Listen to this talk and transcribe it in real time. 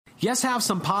Yes Have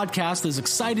Some podcast is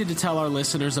excited to tell our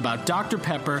listeners about Dr.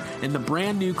 Pepper and the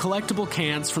brand new collectible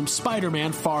cans from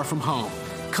Spider-Man Far From Home.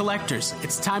 Collectors,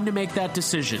 it's time to make that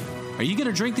decision. Are you going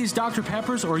to drink these Dr.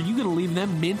 Peppers or are you going to leave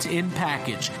them mint in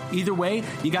package? Either way,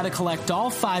 you got to collect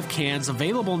all 5 cans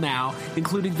available now,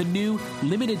 including the new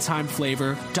limited time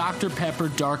flavor Dr. Pepper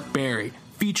Dark Berry,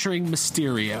 featuring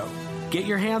Mysterio. Get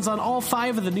your hands on all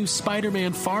 5 of the new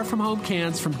Spider-Man Far From Home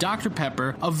cans from Dr.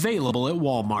 Pepper, available at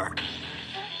Walmart.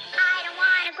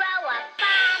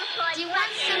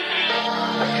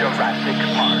 Jurassic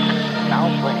Park. Now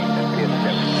playing the PS7.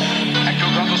 Ecto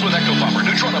goggles with Ecto Bomber,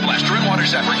 Neutrona Blaster, and Water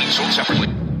Zapper, each sold separately.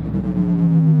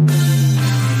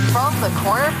 From the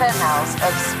corner penthouse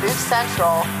of Spook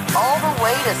Central all the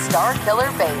way to Star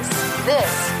Killer Base,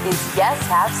 this is Yes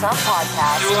Have Some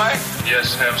podcast. Do I?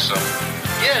 Yes, have some.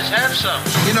 Yes, have some.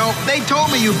 You know, they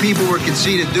told me you people were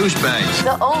conceited douchebags.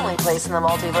 The only place in the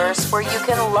multiverse where you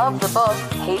can love the book,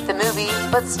 hate the movie,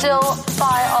 but still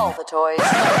buy all the toys.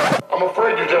 I'm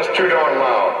afraid you're just too darn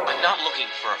loud. I'm not looking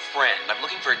for a friend. I'm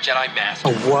looking for a Jedi Master.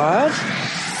 What?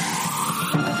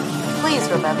 Please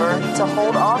remember to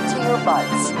hold on to your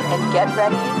butts and get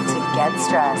ready to get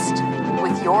stressed.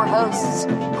 With your hosts,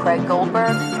 Craig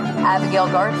Goldberg, Abigail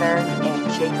Gardner,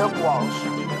 and Jacob Walsh.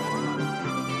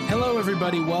 Hello,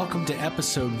 everybody. Welcome to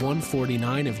episode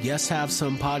 149 of Yes Have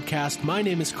Some podcast. My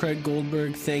name is Craig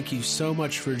Goldberg. Thank you so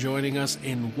much for joining us.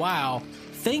 And wow,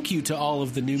 thank you to all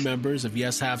of the new members of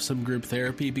Yes Have Some Group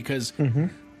Therapy because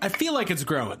I feel like it's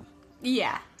growing.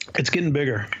 Yeah. It's getting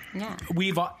bigger. Yeah.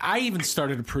 I even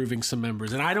started approving some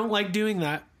members, and I don't like doing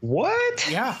that. What?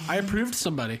 Yeah, I approved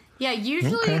somebody. Yeah,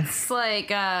 usually it's like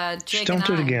Jake Just don't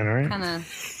do it again, all right? kind of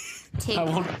take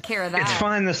care of that. It's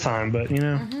fine this time, but, you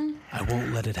know. I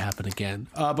won't let it happen again.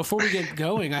 Before we get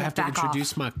going, I have to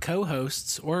introduce my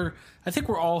co-hosts, or I think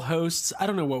we're all hosts. I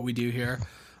don't know what we do here.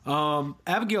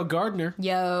 Abigail Gardner.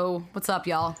 Yo, what's up,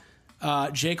 y'all?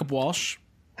 Jacob Walsh.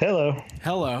 Hello.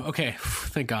 Hello. Okay,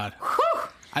 thank God.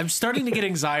 I'm starting to get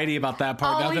anxiety about that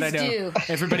part now that I know do.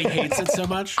 everybody hates it so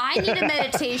much. I need a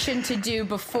meditation to do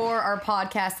before our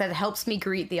podcast that helps me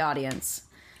greet the audience.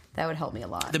 That would help me a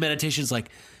lot. The meditation's like,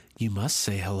 you must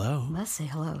say hello. Must say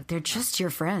hello. They're just your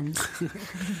friends.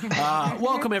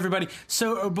 Welcome, everybody.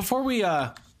 So before we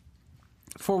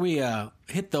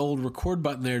hit the old record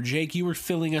button there, Jake, you were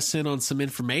filling us in on some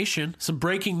information, some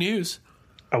breaking news.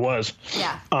 I was.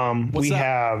 Yeah. We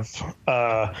have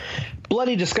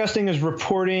Bloody Disgusting is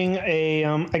reporting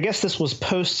I guess this was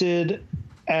posted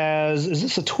as, is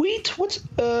this a tweet? What's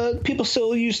people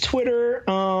still use Twitter?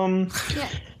 Yeah.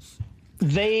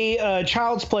 They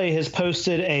Child's Play has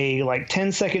posted a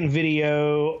 10-second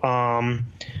video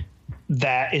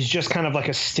that is just kind of like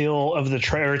a still of the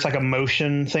trailer. It's like a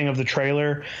motion thing of the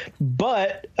trailer,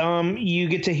 but you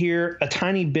get to hear a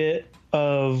tiny bit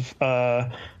of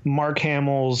Mark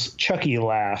Hamill's Chucky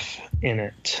laugh in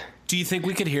it. Do you think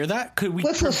we could hear that? Could we?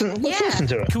 Let's listen. Let's listen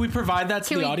to it. Can we provide that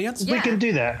to the audience? Yeah. We can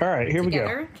do that. All right, here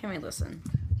Together? we go. Can we listen?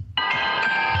 Good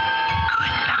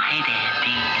night, Andy.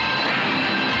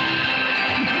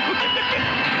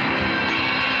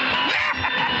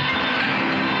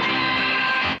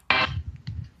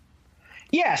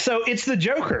 Yeah, so it's the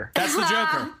Joker. That's the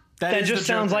Joker. That just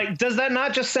sounds like, does that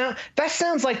not just sound, that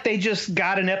sounds like they just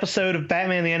got an episode of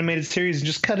Batman the Animated Series and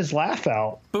just cut his laugh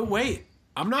out. But wait,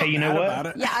 I'm not Hey, you know mad what? about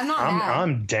it. Yeah, I'm not mad.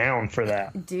 I'm down for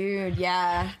that. Dude,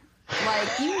 yeah.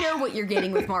 Like, you know what you're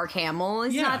getting with Mark Hamill.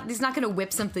 He's Yeah. not going to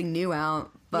whip something new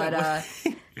out, but I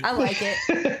like it.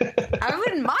 I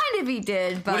wouldn't mind if he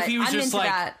did, but What if he was I'm just into like,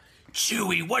 that.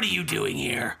 Chewie, what are you doing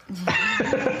here?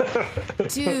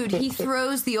 Dude, he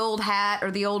throws the old hat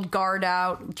or the old guard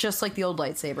out just like the old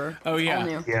lightsaber. Oh, yeah. All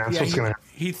new. Yeah, that's what's going to happen.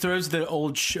 He throws the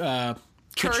old kitchen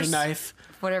Curse. knife.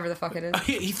 Whatever the fuck it is.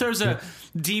 He throws a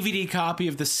DVD copy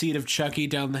of The Seed of Chucky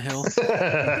down the hill.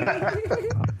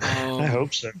 I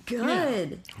hope so.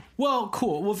 Good. Well,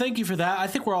 cool. Well, thank you for that. I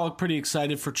think we're all pretty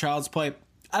excited for Child's Play.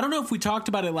 I don't know if we talked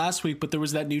about it last week, but there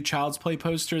was that new Child's Play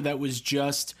poster that was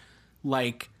just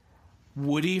like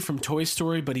Woody from Toy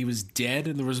Story, but he was dead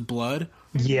and there was blood.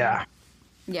 Yeah.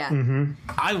 Yeah.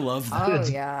 I love that. Oh, It's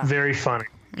yeah. very funny.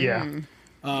 Yeah.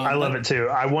 I love it too.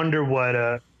 I wonder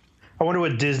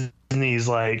what Disney's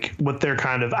like, what they're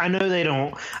kind of, I know they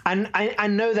don't, I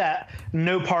know that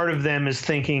no part of them is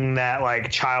thinking that like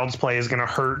Child's Play is going to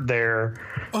hurt their,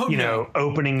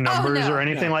 opening numbers no. or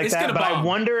anything like It's that. gonna But bomb. I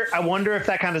wonder if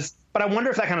that kind of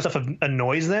stuff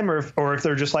annoys them or if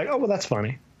they're just like, oh, well, that's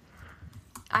funny.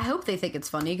 I hope they think it's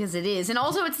funny because it is. And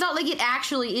also, it's not like it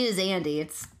actually is Andy.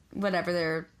 It's whatever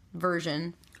their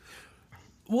version.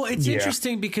 Well, it's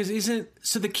interesting because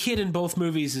so the kid in both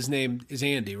movies is named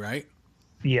Andy, right?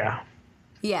 Yeah.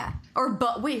 Yeah.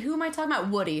 Wait, who am I talking about?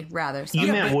 Woody, rather. Sorry.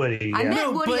 You meant Woody. Yeah. I meant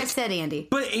No, Woody, but- I said Andy.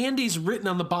 But Andy's written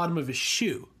on the bottom of his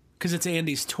shoe because it's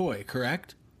Andy's toy,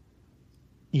 correct?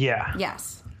 Yeah.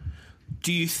 Yes.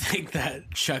 Do you think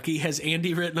that Chucky has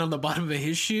Andy written on the bottom of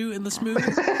his shoe in this movie?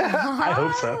 I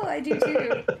hope so. Oh, I do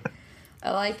too.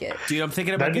 I like it. Dude, I'm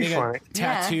thinking about That'd be getting a funny.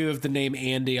 tattoo of the name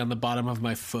Andy on the bottom of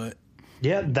my foot.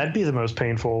 Yeah, that'd be the most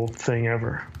painful thing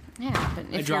ever. Yeah, but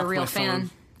I if you're a dropped real my fan. phone.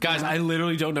 Guys, I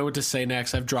literally don't know what to say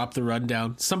next. I've dropped the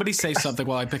rundown. Somebody say something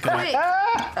while I pick it Wait. up.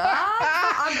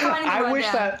 I'm finding the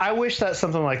rundown. I wish that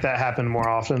something like that happened more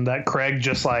often. That Craig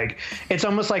just like, it's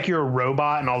almost like you're a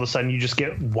robot and all of a sudden you just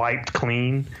get wiped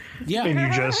clean. Yeah.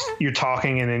 And you're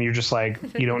talking and then you're just like,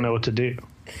 you don't know what to do.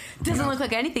 Doesn't look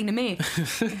like anything to me.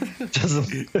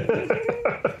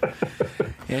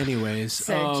 Anyways.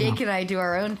 So Jake and I do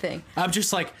our own thing. I'm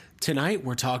just like, tonight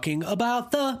we're talking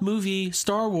about the movie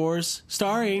Star Wars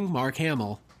starring Mark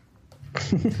Hamill.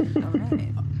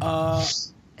 All right.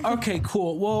 Okay,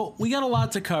 cool. Well, we got a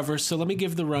lot to cover, so let me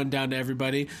give the rundown to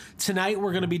everybody. Tonight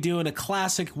we're going to be doing a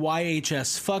classic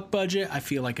YHS fuck budget. I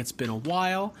feel like it's been a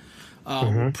while.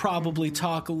 We'll probably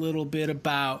talk a little bit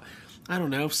about, I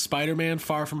don't know, Spider-Man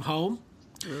Far From Home.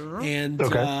 And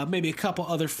maybe a couple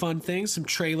other fun things, some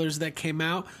trailers that came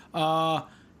out.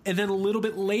 And then a little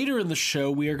bit later in the show,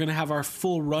 we are going to have our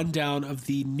full rundown of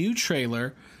the new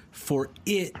trailer for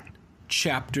It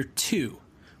Chapter 2,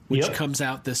 which comes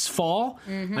out this fall.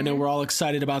 I know we're all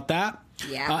excited about that.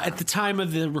 Yeah. At the time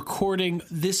of the recording,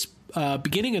 this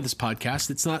beginning of this podcast,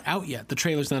 it's not out yet. The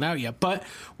trailer's not out yet, but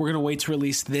we're going to wait to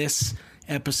release this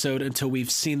episode until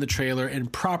we've seen the trailer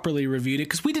and properly reviewed it,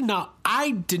 because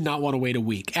I did not want to wait a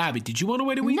week. Abby, did you want to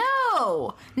wait a week?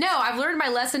 No, I've learned my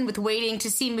lesson with waiting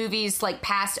to see movies like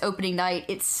past opening night.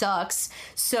 It sucks.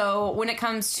 So when it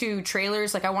comes to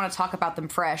trailers, like I want to talk about them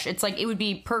fresh. It's like it would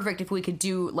be perfect if we could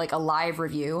do like a live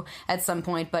review at some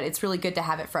point, but it's really good to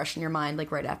have it fresh in your mind,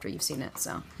 like right after you've seen it.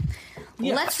 So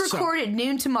let's record at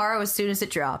noon tomorrow as soon as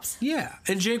it drops. Yeah.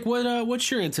 And Jake,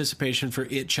 what's your anticipation for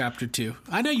It Chapter 2?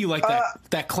 I know you like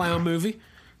that clown movie.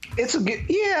 It's a good,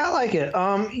 I like it.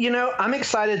 I'm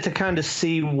excited to kind of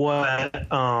see what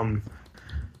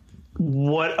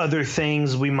other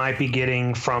things we might be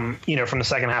getting from the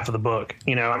second half of the book.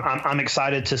 I'm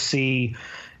excited to see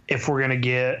if we're going to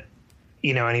get,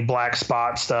 any Black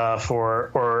Spot stuff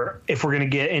or if we're going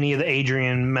to get any of the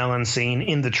Adrian Mellon scene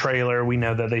in the trailer. We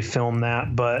know that they filmed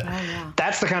that, but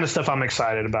that's the kind of stuff I'm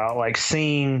excited about. Like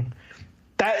seeing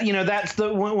that, that's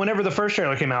whenever the first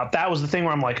trailer came out, that was the thing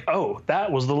where I'm like, oh,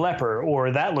 that was the leper,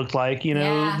 or that looked like,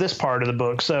 this part of the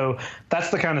book. So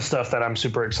that's the kind of stuff that I'm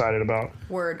super excited about.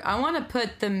 Word. I want to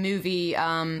put the movie,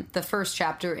 the first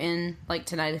chapter in like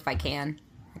tonight if I can.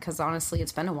 Because honestly,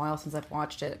 it's been a while since I've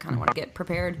watched it. I kind of want to get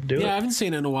prepared. I haven't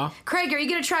seen it in a while. Craig, are you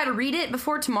going to try to read it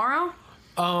before tomorrow?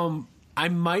 I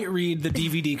might read the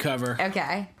DVD cover.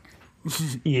 Okay.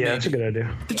 Yeah, that's a good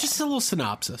idea. Just a little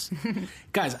synopsis.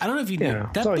 Guys, I don't know if you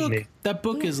know. That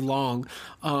book is long.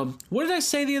 What did I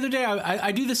say the other day?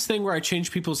 I do this thing where I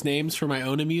change people's names for my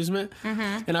own amusement.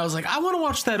 And I was like, I want to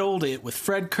watch that old It with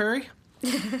Fred Curry.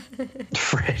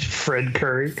 Fred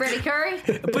Curry. Freddie Curry?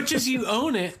 But just you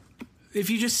own it. If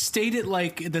you just state it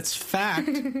like that's fact.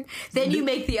 Then you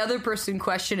make the other person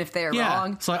question if they're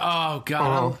wrong. It's like, oh,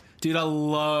 God. Dude, I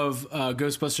love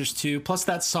Ghostbusters 2. Plus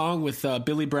that song with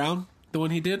Billy Brown, the one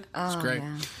he did. It's great.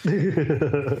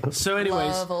 Yeah. So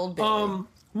anyways. Love old Billy.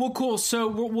 Well, cool. So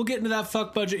we'll get into that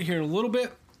fuck budget here in a little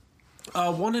bit.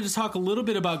 Wanted to talk a little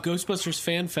bit about Ghostbusters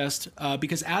Fan Fest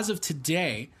because as of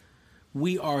today,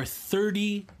 we are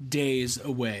 30 days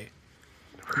away,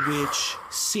 which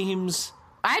seems...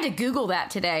 I had to Google that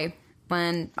today,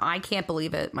 when I can't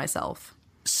believe it myself.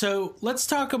 So let's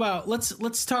talk about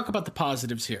the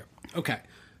positives here. Okay,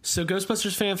 so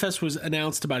Ghostbusters Fan Fest was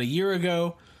announced about a year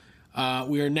ago.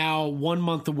 We are now 1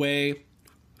 month away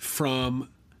from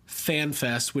Fan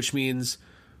Fest, which means,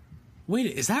 wait,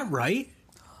 is that right?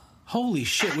 Holy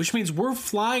shit! Which means we're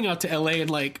flying out to LA in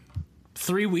like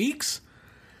 3 weeks.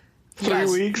 3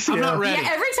 weeks. I'm not ready. Yeah,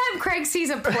 every time Craig sees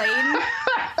a plane,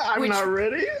 I'm not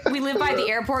ready. We live by the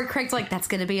airport. Craig's like, "That's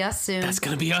gonna be us soon. That's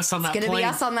gonna be us on that plane. It's gonna be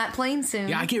us on that plane soon."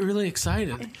 Yeah, I get really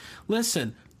excited.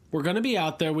 Listen, we're gonna be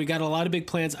out there. We got a lot of big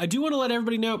plans. I do want to let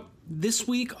everybody know this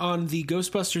week on the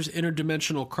Ghostbusters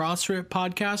Interdimensional Crossrip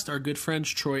podcast, our good friends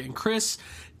Troy and Chris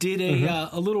did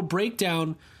a little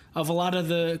breakdown of a lot of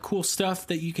the cool stuff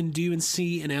that you can do and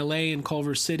see in LA and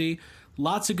Culver City.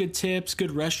 Lots of good tips,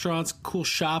 good restaurants, cool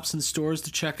shops and stores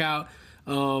to check out,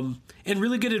 and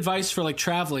really good advice for like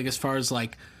traveling as far as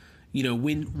like,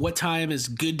 what time is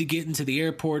good to get into the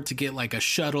airport to get like a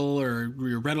shuttle or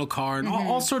your rental car and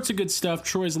all sorts of good stuff.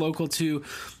 Troy's local to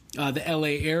the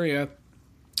LA area.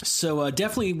 So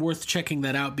definitely worth checking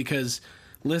that out because,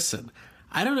 listen,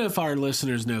 I don't know if our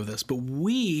listeners know this, but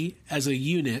we as a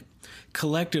unit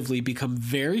collectively become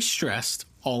very stressed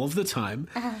all of the time.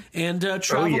 And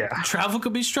travel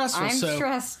could be stressful. I'm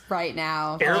stressed right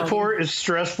now. Airport is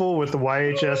stressful with the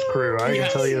YHS crew. I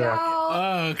can tell you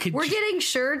that. We're getting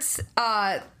shirts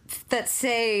that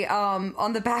say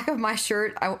on the back of my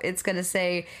shirt, it's going to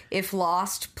say, "If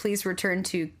lost, please return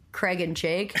to Craig and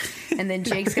Jake." And then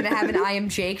Jake's going to have an "I am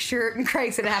Jake" shirt, and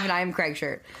Craig's going to have an "I am Craig"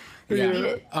 shirt.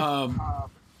 Yeah.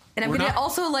 And I'm gonna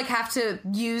also like have to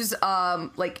use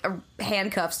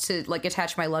handcuffs to like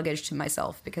attach my luggage to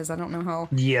myself because I don't know how.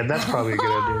 Yeah, that's probably a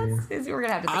good idea. We're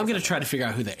gonna have to. I'm gonna try to figure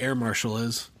out who the air marshal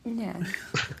is. Yeah,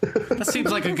 that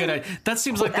seems like a good idea. That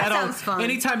seems like that sounds fun.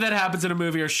 Anytime that happens in a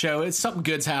movie or show, it's something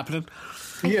good's happening.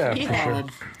 Yeah, for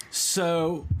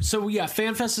sure. So yeah,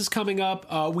 FanFest is coming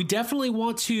up. We definitely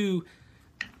want to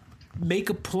make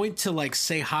a point to like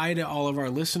say hi to all of our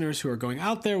listeners who are going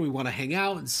out there. We want to hang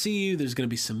out and see you. There's going to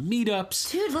be some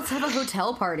meetups. Dude, let's have a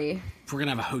hotel party. We're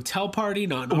gonna have a hotel party.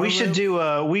 We should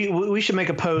do. We should make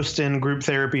a post in group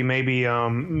therapy. Maybe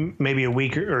a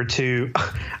week or two.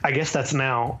 I guess that's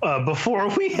now. Before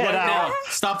we head out. Now.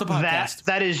 Stop the podcast.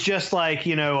 That is just like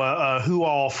who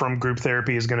all from group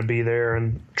therapy is going to be there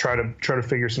and try to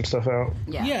figure some stuff out.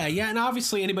 Yeah. And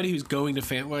obviously anybody who's going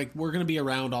to we're gonna be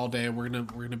around all day. We're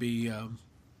gonna be.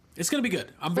 It's gonna be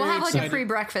good. I'm very excited. We'll have like a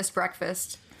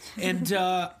pre-breakfast.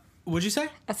 And. What'd you say?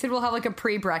 I said we'll have like a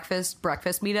pre-breakfast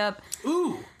meetup.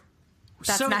 Ooh.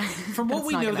 That's from what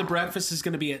we know, the breakfast is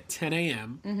going to be at 10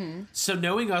 a.m. Mm-hmm. So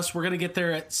knowing us, we're going to get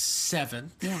there at 7.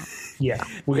 Yeah. Yeah,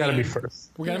 we got to be first.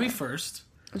 We got to be first.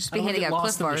 We'll just be hitting out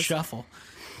Cliff Bars. In the shuffle.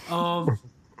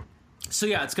 So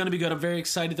yeah, it's going to be good. I'm very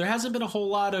excited. There hasn't been a whole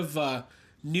lot of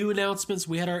new announcements.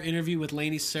 We had our interview with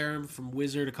Lainey Sarum from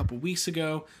Wizard a couple weeks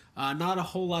ago. Not a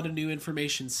whole lot of new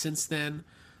information since then.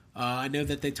 I know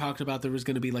that they talked about there was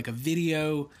going to be like a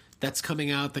video that's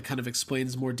coming out that kind of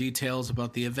explains more details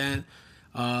about the event.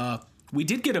 We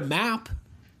did get a map.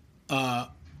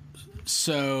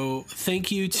 So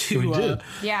thank you to...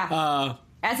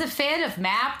 As a fan of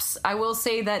maps, I will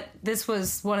say that this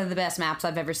was one of the best maps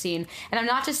I've ever seen. And I'm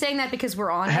not just saying that because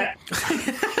we're on it.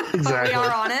 Exactly. We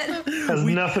are on it. Has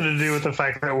nothing to do with the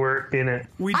fact that we're in it.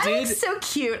 It's so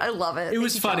cute. I love it. It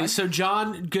was funny. John. So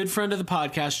John, good friend of the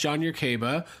podcast, John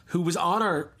Yerkeba, who was on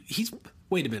our...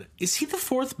 Wait a minute. Is he the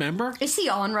 4th member? Is he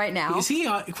on right now? Is he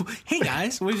on? Hey,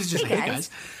 guys. We was just hey, guys.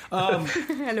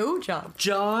 Hello, John.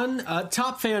 John,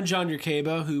 top fan John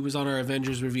Yerkeba, who was on our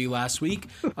Avengers review last week.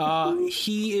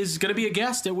 He is going to be a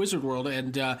guest at Wizard World,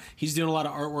 and he's doing a lot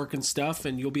of artwork and stuff,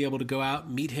 and you'll be able to go out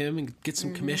and meet him and get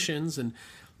some commissions and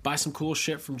buy some cool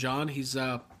shit from John. He's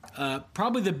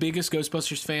probably the biggest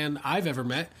Ghostbusters fan I've ever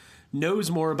met. Knows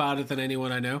more about it than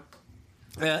anyone I know.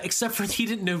 Except for he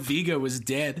didn't know Vigo was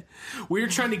dead. We were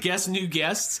trying to guess new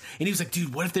guests, and he was like,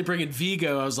 dude, what if they bring in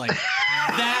Vigo? I was like,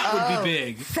 that would be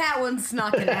big. That one's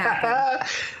not going to happen.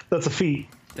 That's a feat.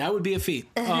 That would be a feat.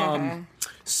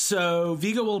 So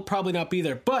Vigo will probably not be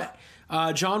there, but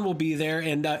John will be there,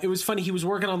 and it was funny. He was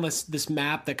working on this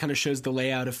map that kind of shows the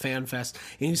layout of FanFest,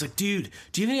 and he's like, dude,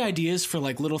 do you have any ideas for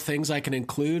like little things I can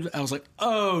include? I was like,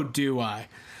 oh, do I?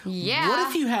 Yeah. What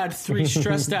if you had 3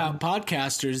 stressed out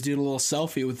podcasters doing a little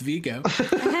selfie with Vigo?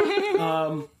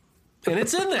 And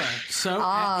it's in there. So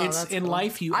it's in cool.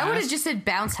 Life. I would have just said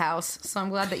bounce house. So I'm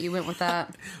glad that you went with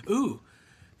that. Ooh.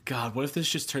 God, what if this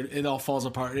just it all falls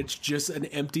apart? It's just an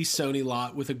empty Sony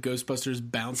lot with a Ghostbusters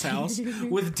bounce house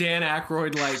with Dan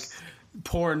Aykroyd like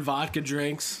pouring vodka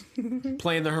drinks,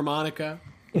 playing the harmonica.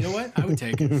 You know what? I would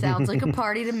take it. Sounds like a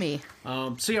party to me.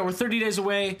 So yeah, we're 30 days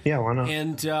away. Yeah, why not?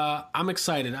 And I'm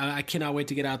excited. I cannot wait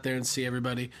to get out there and see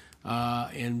everybody.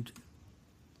 And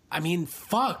I mean,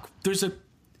 fuck.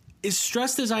 As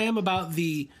stressed as I am about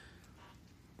the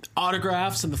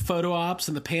autographs and the photo ops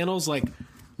and the panels, like,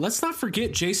 let's not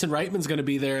forget Jason Reitman's going to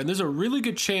be there. And there's a really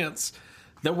good chance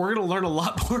that we're going to learn a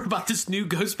lot more about this new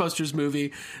Ghostbusters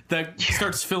movie that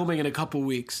starts filming in a couple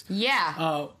weeks.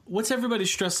 Yeah. What's everybody's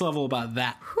stress level about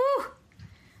that? Whew.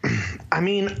 I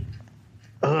mean,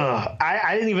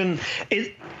 I didn't even...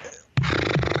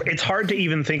 It's hard to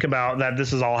even think about that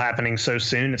this is all happening so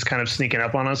soon. It's kind of sneaking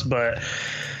up on us, but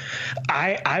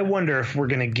I wonder if we're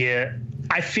going to get...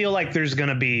 I feel like there's going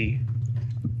to be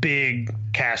big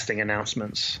casting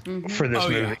announcements for this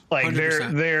movie. Yeah. Like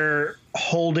 100%. they're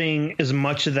holding as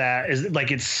much of that as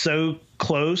like it's so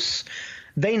close.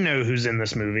 They know who's in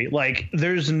this movie. Like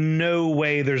there's no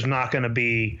way there's not going to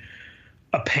be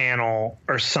a panel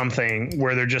or something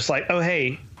where they're just like, oh,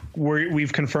 hey,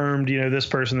 we've confirmed, this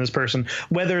person,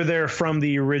 whether they're from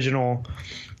the original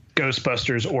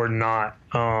Ghostbusters or not.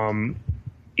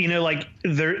 Like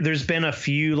there's been a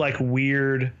few like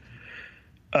weird,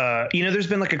 there's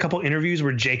been like a couple interviews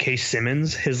where J.K.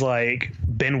 Simmons has like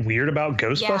been weird about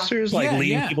Ghostbusters,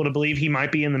 leading people to believe he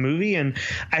might be in the movie. And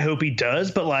I hope he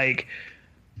does. But like,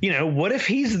 what if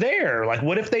he's there? Like,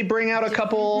 what if they bring out a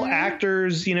couple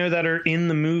actors, that are in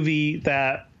the movie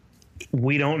that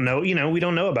we don't know, we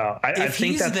don't know about. I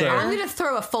think that's I'm going to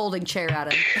throw a folding chair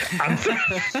at him.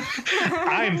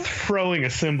 I'm throwing a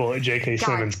symbol at J.K.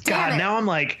 Simmons. God, now I'm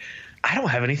like, I don't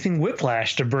have anything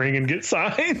Whiplash to bring and get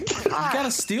signed. You got a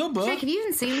steelbook. Jake, have you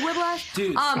even seen Whiplash?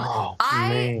 Dude.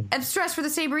 I am stressed for the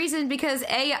same reason because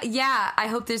I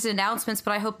hope there's announcements,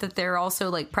 but I hope that they're also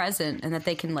like present and that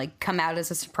they can like come out as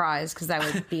a surprise because that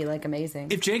would be like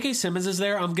amazing. If J.K. Simmons is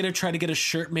there, I'm going to try to get a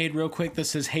shirt made real quick that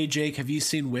says, "Hey Jake, have you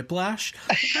seen Whiplash?"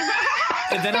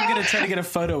 And then I'm going to try to get a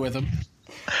photo with him.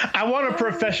 I want a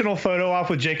professional photo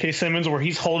off with J.K. Simmons where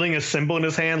he's holding a symbol in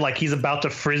his hand like he's about to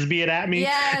frisbee it at me,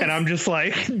 and I'm just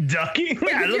like ducking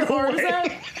out of the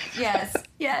way.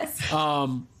 Yes.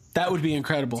 That would be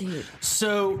incredible. Dude.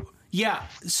 So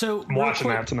I'm watching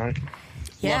that tonight.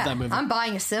 Yeah, love that movie. I'm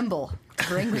buying a symbol to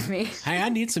bring with me. Hey, I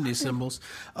need some new symbols.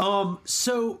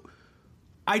 So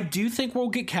I do think we'll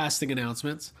get casting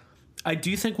announcements. I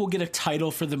do think we'll get a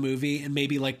title for the movie and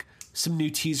maybe like some new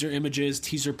teaser images,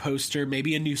 teaser poster,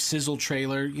 maybe a new sizzle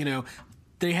trailer.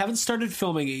 They haven't started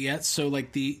filming it yet, so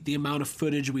like the amount of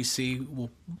footage we see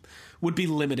would be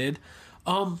limited.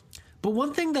 But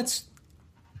one thing that's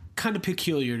kind of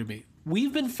peculiar to me,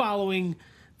 we've been following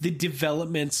the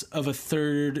developments of a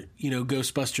third,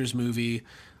 Ghostbusters movie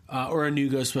or a new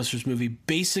Ghostbusters movie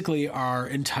basically our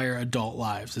entire adult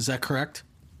lives. Is that correct?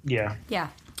 Yeah. Yeah.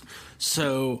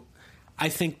 So I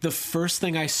think the first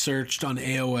thing I searched on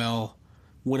AOL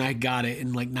when I got it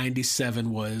in like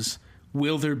 97 was,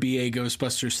 will there be a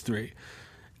Ghostbusters 3?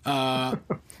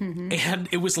 And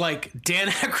it was like, Dan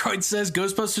Aykroyd says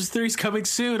Ghostbusters 3 is coming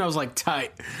soon. I was like,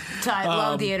 tight.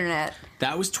 Love the internet.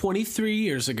 That was 23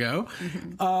 years ago.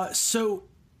 So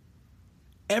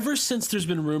ever since there's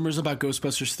been rumors about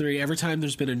Ghostbusters 3, every time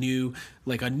there's been a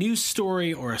news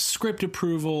story or a script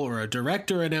approval or a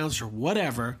director announced or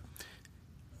whatever,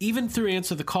 even through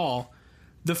Answer the Call,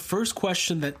 the first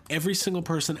question that every single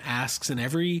person asks and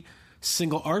every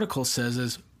single article says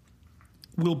is,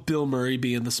 will Bill Murray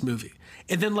be in this movie?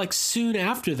 And then like soon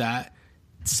after that,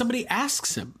 somebody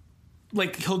asks him,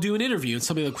 like he'll do an interview and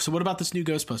somebody like, so what about this new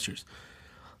Ghostbusters?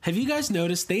 Have you guys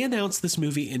noticed they announced this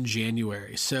movie in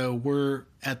January? So we're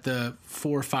at the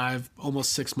 4 or 5,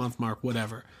 almost 6 month mark,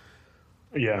 whatever.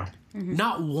 Yeah. Mm-hmm.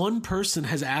 Not one person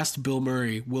has asked Bill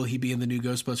Murray, will he be in the new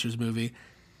Ghostbusters movie?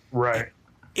 Right.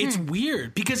 It's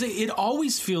weird because it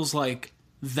always feels like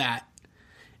that.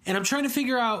 And I'm trying to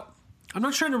figure out, I'm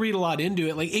not trying to read a lot into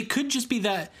it. Like, it could just be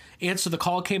that Answer the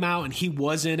Call came out and he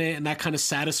was in it and that kind of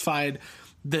satisfied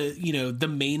the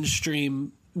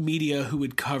mainstream media who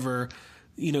would cover,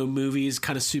 movies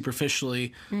kind of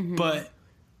superficially. Mm-hmm. But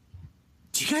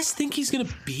do you guys think he's going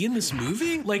to be in this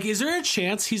movie? Like, is there a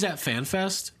chance he's at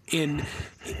FanFest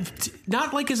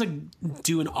not like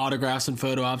doing autographs and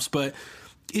photo ops, but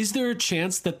is there a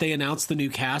chance that they announce the new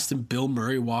cast and Bill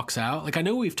Murray walks out? Like, I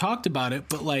know we've talked about it,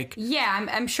 but like, yeah,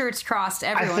 I'm sure it's crossed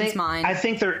everyone's mind. I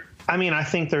think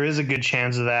there is a good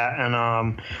chance of that.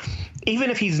 And even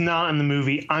if he's not in the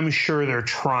movie, I'm sure they're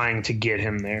trying to get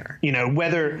him there.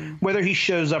 Whether he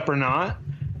shows up or not,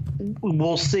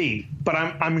 we'll see. But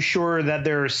I'm sure that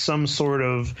there is some sort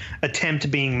of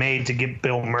attempt being made to get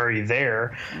Bill Murray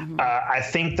there. Mm-hmm. I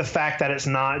think the fact that it's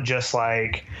not just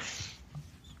like,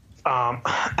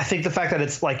 I think the fact that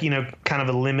it's like, kind of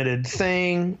a limited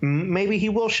thing, maybe he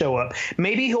will show up.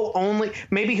 Maybe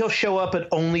he'll show up at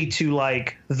only to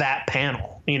like that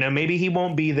panel. Maybe he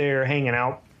won't be there hanging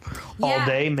out all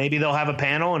day. Maybe they'll have a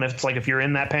panel, and if you're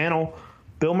in that panel,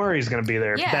 Bill Murray's going to be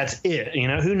there. Yeah. That's it.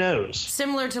 Who knows?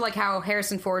 Similar to like how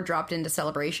Harrison Ford dropped into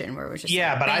Celebration, where it was just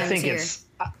but I think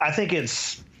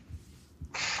it's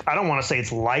I don't want to say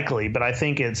it's likely, but I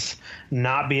think it's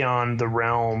not beyond the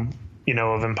realm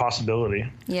of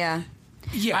impossibility. Yeah.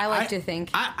 Yeah, I like to think.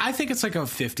 I think it's like a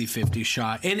 50-50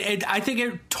 shot. And I think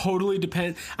it totally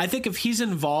depends. I think if he's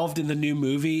involved in the new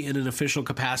movie in an official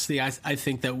capacity, I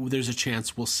think that there's a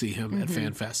chance we'll see him at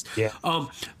FanFest. Yeah.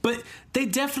 But they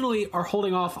definitely are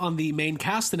holding off on the main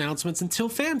cast announcements until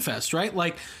FanFest, right?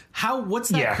 Like, what's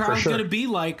that crowd going to be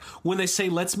like when they say,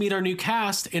 let's meet our new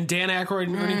cast, and Dan Aykroyd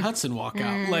and Ernie Hudson walk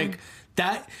out? Like,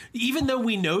 that, even though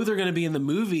we know they're going to be in the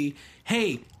movie,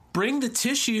 hey, bring the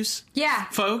tissues. Yeah.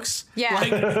 Folks. Yeah.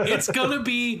 Like, it's going to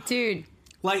be... Dude.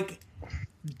 Like,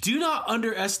 do not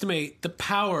underestimate the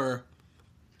power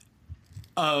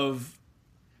of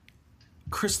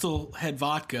Crystal Head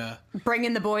vodka.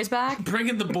 Bringing the boys back?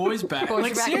 Bringing the boys back. Boys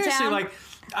like, are back in seriously, town? like,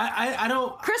 I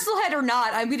don't... Crystal Head or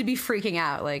not, I'm going to be freaking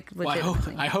out. Like,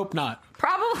 legitimately. I hope not.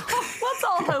 Probably. Let's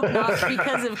all hope not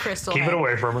because of Crystal Keep Head. it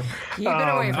away from her. Keep it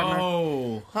away from her.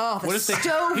 Oh. Oh, the What if they...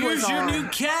 stove Here's was your on. new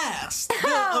cast.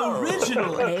 The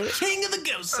original King of the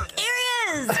Ghosts.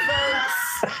 Here he is,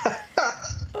 folks.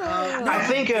 I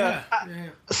think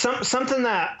something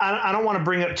that I don't want to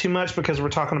bring up too much because we're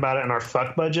talking about it in our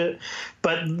fuck budget,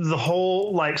 but the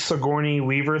whole like Sigourney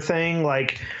Weaver thing,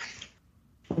 like,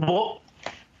 well,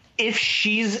 if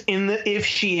she is in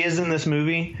this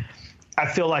movie, I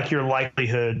feel like your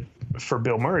likelihood for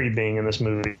Bill Murray being in this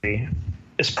movie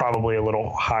is probably a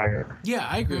little higher. Yeah,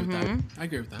 I agree with that. I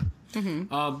agree with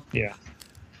that. Yeah.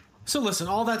 So listen,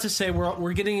 all that to say,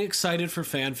 we're getting excited for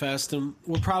FanFest, and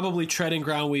we're probably treading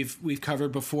ground we've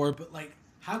covered before. But like,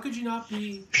 how could you not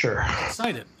be Sure.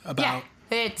 excited about?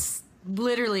 Yeah, it's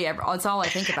literally it's all I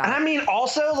think about. And I mean,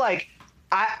 also, like,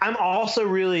 I'm also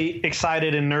really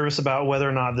excited and nervous about whether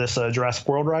or not this Jurassic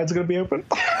World ride is going to be open.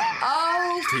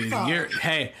 Oh, Dude, fuck.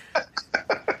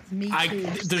 Me too.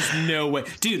 There's no way.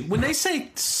 Dude, when they say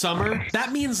summer,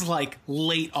 that means like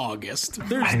late August.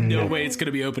 There's no way it's going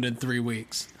to be open in 3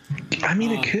 weeks. I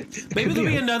mean, it could. Maybe there'll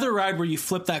be another ride where you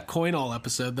flip that coin all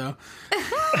episode, though.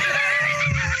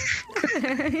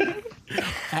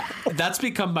 That's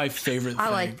become my favorite thing. I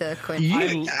like the coin.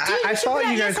 I saw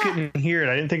you guys couldn't hear it.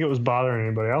 I didn't think it was bothering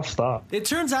anybody. I'll stop. It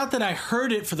turns out that I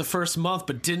heard it for the first month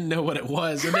but didn't know what it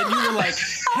was. And then you were like,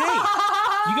 hey,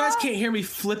 you guys can't hear me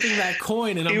flipping that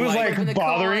coin. And I'm It was like the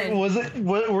bothering. coin. Was it?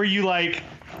 Were you like?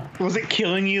 Was it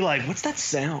killing you? Like, what's that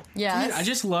sound? Yeah. Dude, I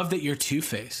just love that you're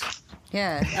Two-Face.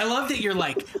 Yeah. I love that you're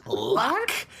like, luck,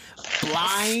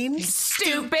 blind,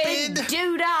 Stupid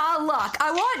doodah luck.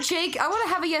 I want to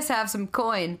have a yes have some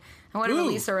coin. I want to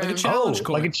release our like a own. challenge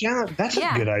coin. Like a challenge. That's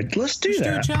Yeah. a good idea. Let's do Just do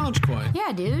a that. challenge coin.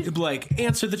 Yeah, dude. It'd be like,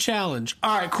 answer the challenge.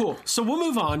 All right, cool. So we'll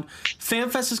move on.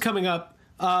 FanFest is coming up.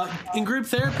 In group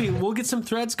therapy, we'll get some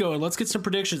threads going. Let's get some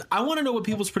predictions. I want to know what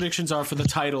people's predictions are for the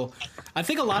title. I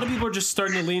think a lot of people are just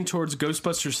starting to lean towards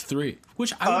Ghostbusters 3,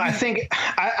 which I think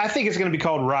it's going to be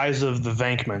called Rise of the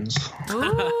Vankmans.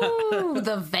 Ooh,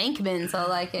 the Vankmans. I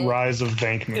like it. Rise of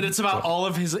Vankmans. and it's about all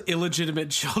of his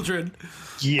illegitimate children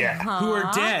Yeah, who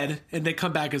are dead and they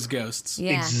come back as ghosts.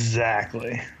 Yeah.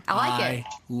 exactly. I like it.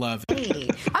 Love it. Hey,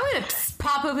 I'm going to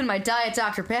pop open my Diet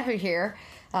Dr. Pepper here.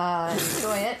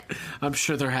 Enjoy it. I'm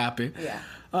sure they're happy. Yeah.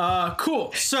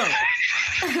 Cool. So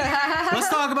let's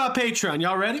talk about Patreon.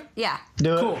 Y'all ready? Yeah.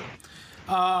 Do it.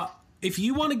 Cool. If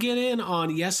you want to get in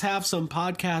on Yes Have Some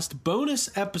podcast bonus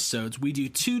episodes, we do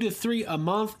 2 to 3 a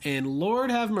month, and Lord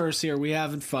have mercy, are we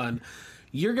having fun.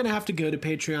 You're going to have to go to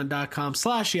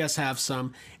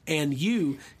patreon.com/yeshavesome, and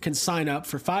you can sign up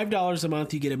for $5 a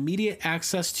month. You get immediate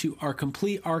access to our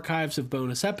complete archives of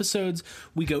bonus episodes.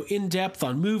 We go in depth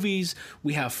on movies.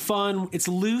 We have fun. It's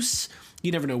loose.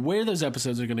 You never know where those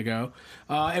episodes are going to go.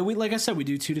 And we, like I said, we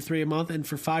do 2 to 3 a month, and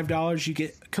for $5, you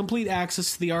get complete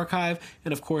access to the archive.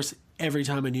 And of course, every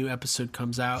time a new episode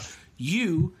comes out,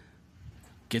 you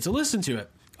get to listen to it.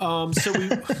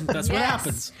 That's what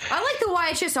happens. I like the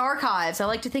YHS archives. I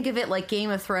like to think of it like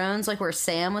Game of Thrones, like where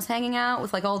Sam was hanging out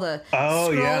with like all the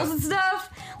scrolls and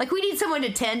stuff. Like we need someone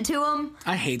to tend to them.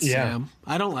 I hate Sam.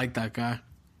 I don't like that guy.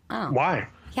 Why?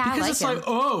 Yeah, Because I like it's him. like,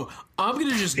 oh, I'm going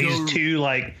to just go. He's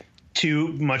too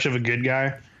much of a good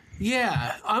guy.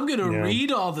 Yeah, I'm going to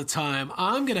read all the time.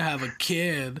 I'm going to have a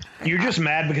kid. You're just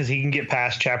mad because he can get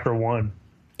past chapter 1.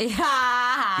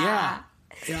 Yeah.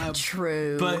 Yeah.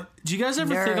 True. But do you guys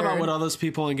ever think Nerd. about what all those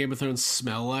people in Game of Thrones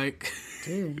smell like?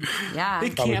 Dude. Yeah.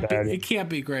 It can't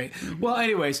be great. Well,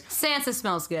 anyways, Sansa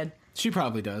smells good. she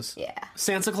probably does. Yeah.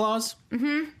 Santa Claus?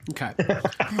 Mm-hmm. Okay.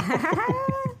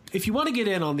 If you want to get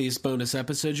in on these bonus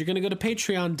episodes, you're going to go to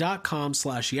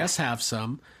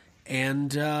patreon.com/yeshavesome.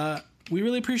 And we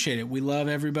really appreciate it. We love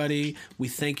everybody. We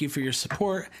thank you for your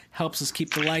support. Helps us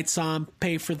keep the lights on,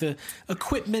 pay for the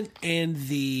equipment and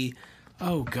the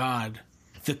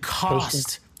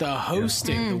cost, the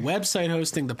hosting, the website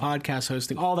hosting, the podcast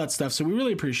hosting, all that stuff. So we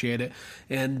really appreciate it.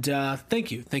 And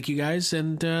thank you. Thank you guys.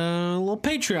 And a little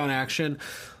Patreon action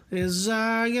is,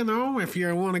 if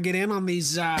you want to get in on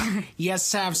these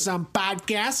Yes Have Some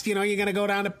podcasts, you're going to go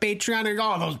down to Patreon and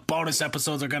go, those bonus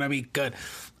episodes are going to be good.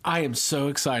 I am so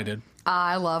excited.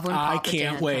 I love when I Papa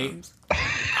can't Dan wait. comes.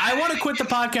 I want to quit the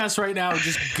podcast right now and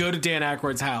just go to Dan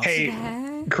Aykroyd's house. Hey,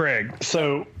 Craig,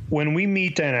 so when we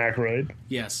meet Dan Aykroyd,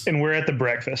 Yes. and we're at the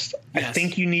breakfast, I Yes.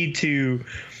 think you need to.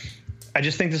 I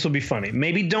just think this will be funny.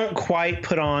 Maybe don't quite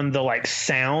put on the like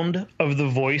sound of the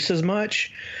voice as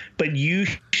much, but you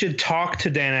should talk to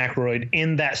Dan Aykroyd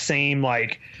in that same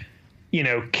like,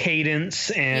 cadence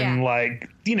and like,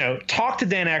 talk to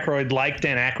Dan Aykroyd like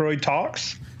Dan Aykroyd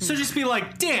talks. So just be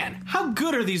like, Dan, how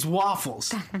good are these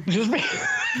waffles? Just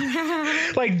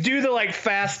like do the like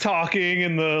fast talking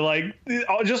and the like,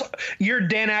 just your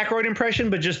Dan Aykroyd impression,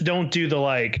 but just don't do the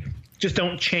like. Just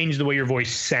don't change the way your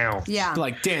voice sounds. Yeah.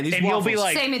 Like, Dan, these And waffles. he'll be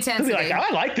like, Same intensity. He'll be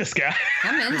like, I like this guy.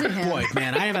 I'm into him. Boy,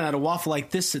 man, I haven't had a waffle like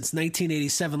this since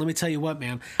 1987. Let me tell you what,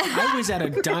 man. I was at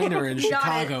a diner in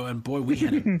Chicago, and boy, we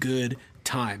had a good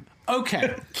time.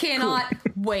 Okay. Cannot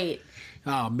wait.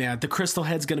 Oh, man, the crystal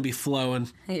head's going to be flowing.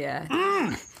 Yeah.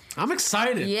 I'm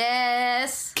excited.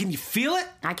 Yes. Can you feel it?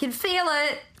 I can feel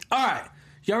it. All right.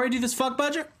 Y'all ready to do this fuck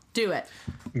budget? Do it.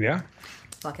 Yeah.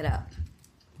 Fuck it up.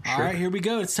 All right, here we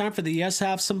go. It's time for the Yes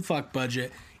Have Some Fuck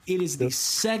budget. It is the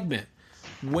segment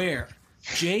where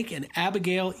Jake and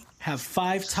Abigail have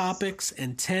 5 topics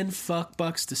and 10 fuck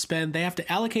bucks to spend. They have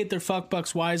to allocate their fuck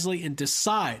bucks wisely and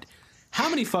decide how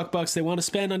many fuck bucks they want to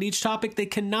spend on each topic. They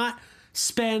cannot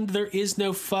spend. There is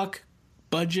no fuck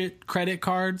budget credit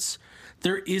cards.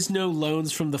 There is no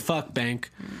loans from the fuck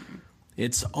bank.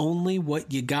 It's only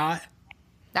what you got.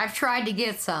 I've tried to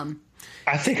get some.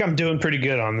 I think I'm doing pretty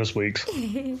good on this week's.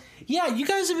 Yeah, you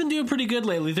guys have been doing pretty good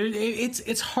lately.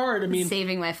 It's hard. I mean,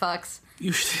 Saving my fucks.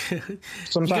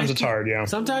 Sometimes it's hard, yeah.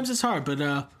 Sometimes it's hard, but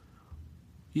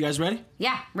you guys ready?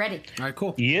 Yeah, ready. All right,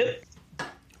 cool. Yep.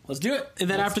 Let's do it. And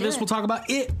then after do this, it. we'll talk about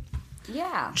it.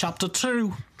 Yeah. Chapter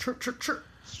 2. True.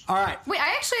 All right. Wait,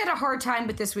 I actually had a hard time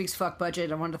with this week's fuck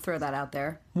budget. I wanted to throw that out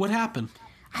there. What happened?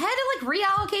 I had to like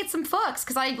reallocate some fucks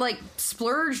because I like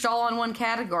splurged all on one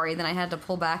category. Then I had to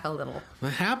pull back a little.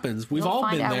 What happens? We've You'll all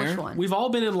find been out there. which one. We've all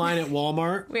been in line at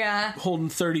Walmart. Yeah. Holding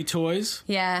 30 toys.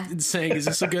 Yeah. And saying, is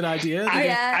this a good idea?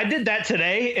 I did that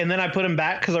today, and then I put them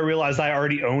back because I realized I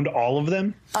already owned all of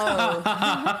them. Oh.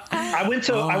 I went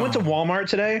to Walmart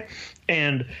today,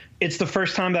 and it's the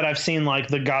first time that I've seen like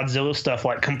the Godzilla stuff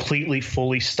like completely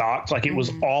fully stocked. Like it was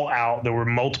all out. There were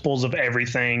multiples of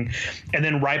everything, and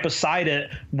then right beside it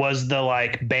was the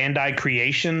like Bandai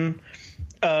Creation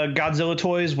Godzilla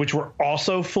toys, which were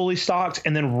also fully stocked.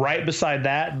 And then right beside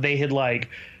that, they had like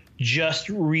just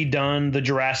redone the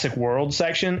Jurassic World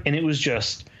section, and it was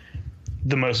just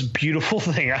the most beautiful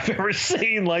thing I've ever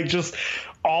seen. Like just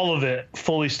all of it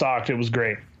fully stocked. It was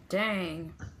great.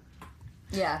 Dang.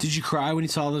 Yeah. Did you cry when you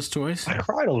saw those toys? I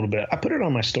cried a little bit. I put it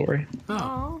on my story.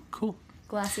 Oh, cool.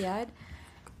 Glassy-eyed.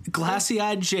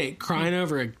 Glassy-eyed Jake crying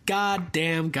over a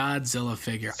goddamn Godzilla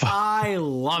figure. I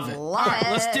love it. All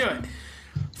right, let's do it.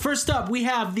 First up, we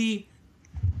have the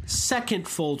second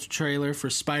full trailer for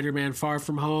Spider-Man Far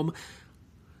From Home,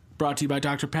 brought to you by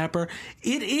Dr. Pepper.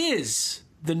 It is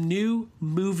the new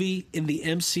movie in the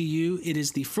MCU. It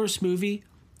is the first movie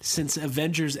since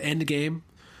Avengers Endgame,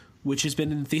 which has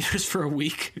been in theaters for a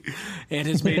week and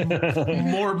has made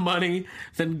more money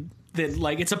than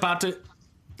like it's about to,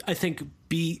 I think,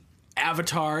 beat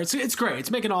Avatar. It's great.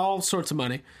 It's making all sorts of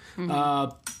money.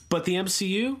 But the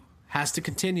MCU has to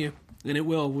continue, and it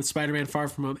will with Spider-Man Far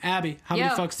From Home. Abby, how many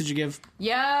fucks did you give?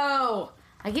 Yo,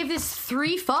 I give this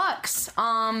 3 fucks.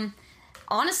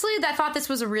 Honestly, I thought this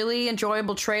was a really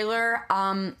enjoyable trailer.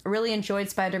 Really enjoyed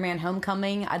Spider-Man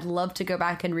Homecoming. I'd love to go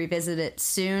back and revisit it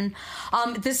soon.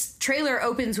 This trailer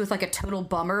opens with like a total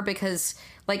bummer because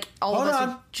like all of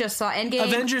us just saw Endgame.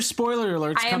 Avengers spoiler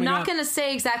alerts I am coming not up. going to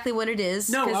say exactly what it is.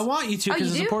 No, I want you to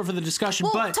because it's important for the discussion.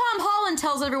 Well, but Tom Holland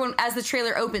tells everyone as the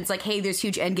trailer opens, like, hey, there's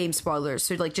huge Endgame spoilers,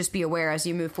 so like just be aware as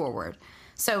you move forward.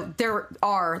 So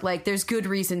there's good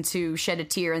reason to shed a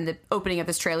tear in the opening of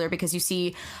this trailer because you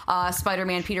see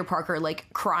Spider-Man Peter Parker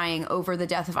like crying over the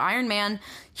death of Iron Man.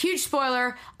 Huge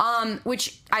spoiler,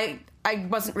 which I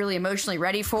wasn't really emotionally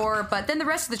ready for, but then the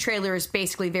rest of the trailer is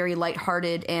basically very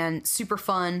lighthearted and super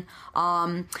fun.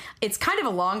 It's kind of a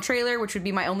long trailer, which would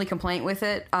be my only complaint with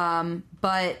it.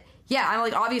 But yeah, I'm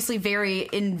like obviously very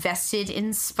invested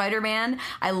in Spider-Man.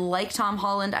 I like Tom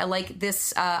Holland. I like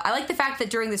this. I like the fact that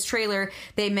during this trailer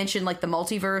they mentioned like the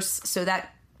multiverse, so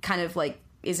that kind of like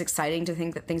is exciting to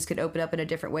think that things could open up in a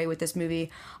different way with this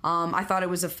movie. I thought it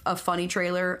was a funny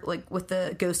trailer, like with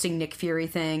the ghosting Nick Fury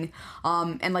thing,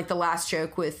 and like the last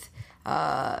joke with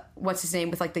what's his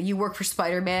name with like the you work for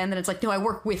Spider-Man, then it's like no, I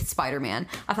work with Spider-Man.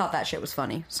 I thought that shit was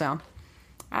funny. So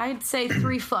I'd say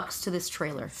 3 fucks to this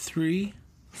trailer. 3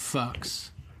 fucks.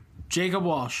 Jacob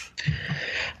Walsh.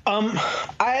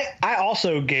 I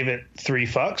also gave it 3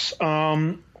 fucks.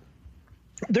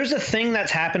 there's a thing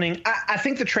that's happening. I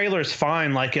think the trailer is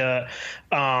fine. Like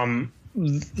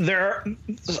there,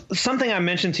 something I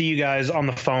mentioned to you guys on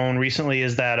the phone recently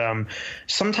is that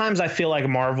sometimes I feel like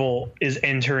Marvel is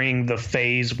entering the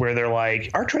phase where they're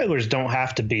like, our trailers don't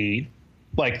have to be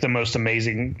like the most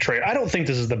amazing trailer. I don't think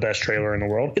this is the best trailer in the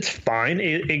world. It's fine.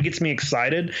 It gets me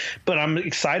excited, but I'm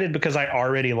excited because I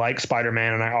already like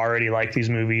Spider-Man and I already like these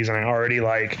movies and I already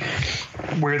like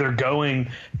where they're going.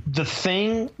 The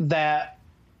thing that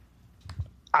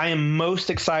I am most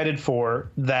excited for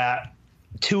that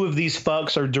two of these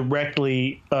fucks are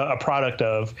directly a product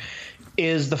of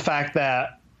is the fact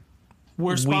that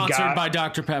we're sponsored by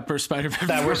Dr. Pepper, Spider-Man.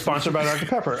 That we're sponsored by Dr.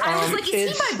 Pepper. I was like,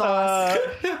 is he my boss?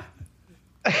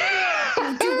 Do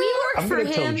we work I'm for gonna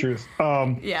him? tell the truth.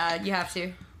 Yeah, you have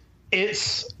to.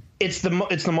 It's the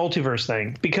multiverse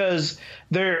thing because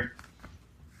that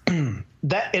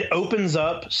it opens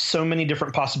up so many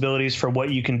different possibilities for what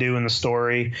you can do in the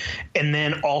story, and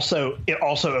then it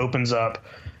also opens up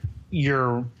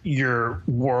your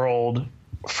world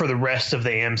for the rest of the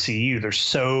MCU. There's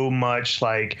so much,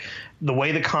 like the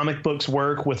way the comic books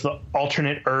work with the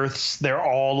alternate Earths, they're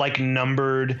all like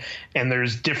numbered and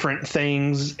there's different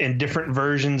things and different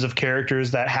versions of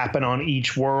characters that happen on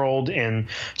each world. And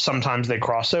sometimes they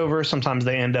cross over, sometimes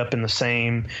they end up in the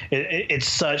same. It's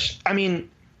such, I mean,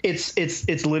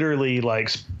 it's literally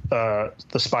like the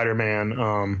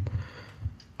Spider-Man.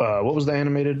 What was the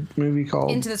animated movie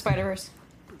called? Into the Spider-Verse.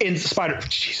 In Jesus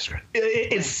Christ.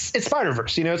 It's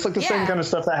Spider-Verse, you know, it's like the same kind of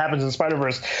stuff that happens in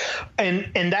Spider-Verse.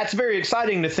 And that's very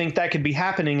exciting to think that could be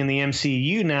happening in the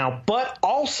MCU now. But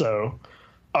also,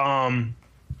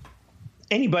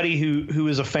 anybody who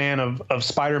is a fan of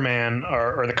Spider-Man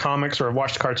or the comics or have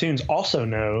watched the cartoons also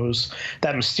knows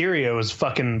that Mysterio is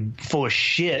fucking full of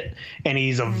shit and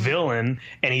he's a villain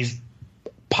and he's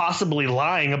possibly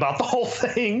lying about the whole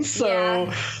thing.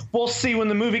 So we'll see when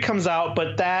the movie comes out,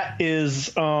 but that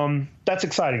is that's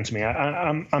exciting to me.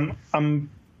 I'm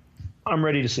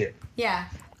ready to see it. Yeah.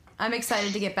 I'm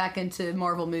excited to get back into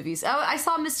Marvel movies. I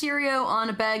saw Mysterio on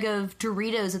a bag of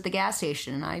Doritos at the gas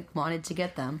station and I wanted to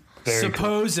get them.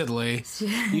 Supposedly.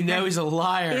 You know he's a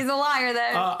liar. He's a liar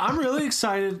there. I'm really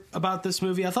excited about this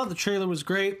movie. I thought the trailer was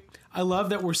great. I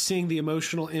love that we're seeing the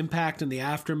emotional impact and the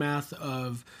aftermath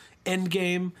of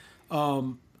Endgame.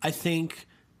 I think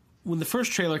when the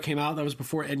first trailer came out, that was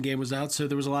before Endgame was out, so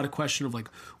there was a lot of question of like,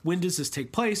 when does this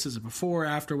take place? Is it before,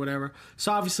 after, whatever?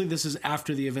 So obviously this is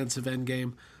after the events of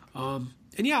Endgame. And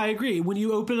yeah, I agree. When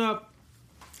you open up,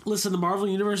 listen, the Marvel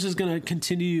Universe is going to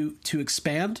continue to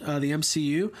expand, the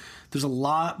MCU. There's a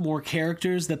lot more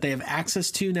characters that they have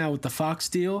access to now with the Fox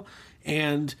deal.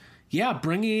 And yeah,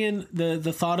 bringing in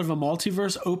the thought of a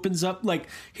multiverse opens up, like,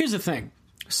 here's the thing.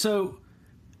 So,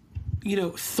 you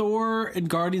know, Thor and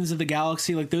Guardians of the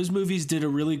Galaxy, like those movies did a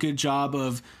really good job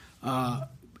of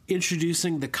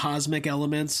introducing the cosmic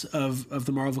elements of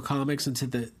the Marvel comics into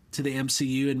the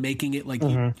MCU and making it like,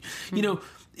 you know,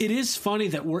 it is funny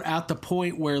that we're at the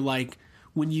point where like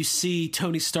when you see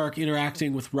Tony Stark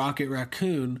interacting with Rocket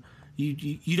Raccoon,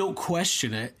 you don't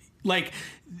question it. Like,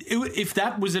 if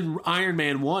that was in Iron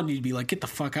Man 1, you'd be like, get the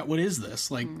fuck out. What is this?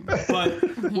 Like, but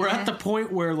we're at the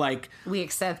point where, like, we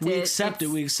accept it.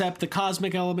 We accept the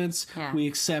cosmic elements. Yeah. We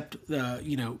accept,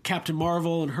 you know, Captain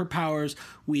Marvel and her powers.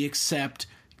 We accept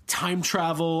time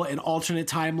travel and alternate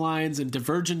timelines and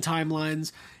divergent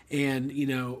timelines and, you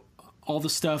know, all the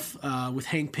stuff with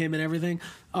Hank Pym and everything.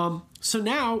 So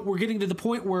now we're getting to the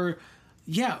point where,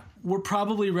 yeah, we're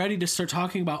probably ready to start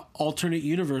talking about alternate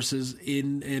universes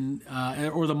in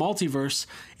or the multiverse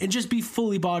and just be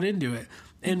fully bought into it.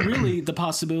 And really, the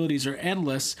possibilities are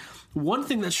endless. One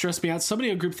thing that stressed me out,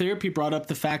 somebody on Group Therapy brought up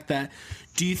the fact that,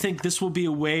 do you think this will be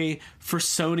a way for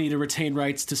Sony to retain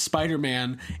rights to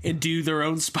Spider-Man and do their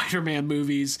own Spider-Man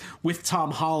movies with Tom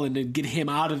Holland and get him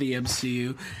out of the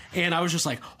MCU? And I was just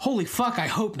like, holy fuck, I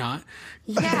hope not.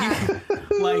 Yeah.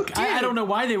 Like, I don't know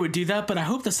why they would do that, but I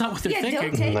hope that's not what they're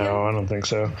thinking. No, I don't think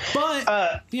so.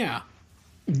 But, yeah.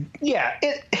 Yeah,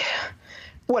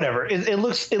 whatever. It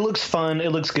looks fun.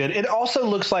 It looks good. It also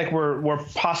looks like we're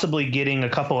possibly getting a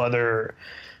couple other.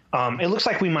 It looks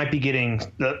like we might be getting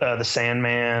the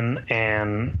Sandman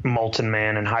and Molten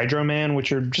Man and Hydro Man,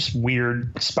 which are just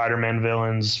weird Spider-Man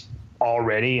villains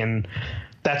already, and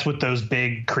that's what those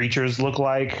big creatures look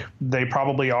like. They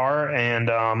probably are, and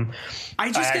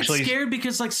I get scared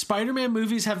because like Spider-Man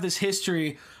movies have this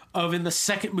history of in the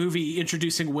second movie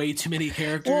introducing way too many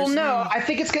characters. Well, no, I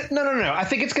think it's no. I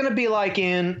think it's going to be like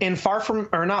in not Far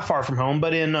From Home,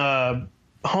 but in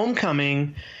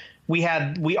Homecoming, we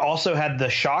also had the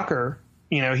Shocker.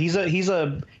 You know, he's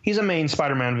a main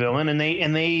Spider-Man villain, and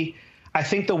they I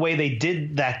think the way they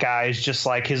did that guy is just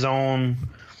like his own.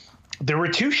 There were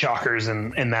 2 shockers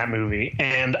in that movie,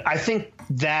 and I think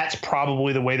that's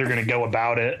probably the way they're going to go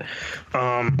about it.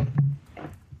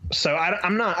 So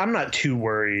I'm not too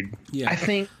worried. Yeah. I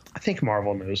think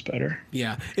Marvel knows better.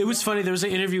 Yeah, it was funny. There was an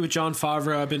interview with Jon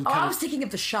Favreau. I was thinking of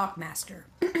the Shockmaster.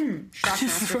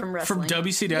 Shockmaster from wrestling. From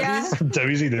WCW? Yeah.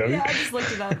 WCW? Yeah, I just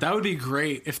looked it up. That would be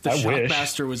great if the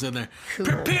Shockmaster was in there. Cool.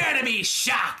 Prepare to be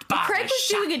shocked by Craig was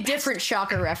doing a different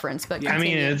Shocker reference, but I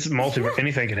mean, it's multiverse.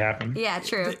 Anything could happen. Yeah,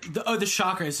 true. The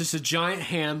Shocker is just a giant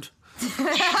hand.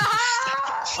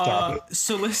 Stop it.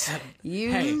 So listen,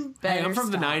 hey, I'm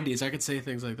from the 90s. I could say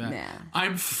things like that. Nah.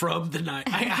 I'm from the 90s.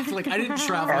 I act like I didn't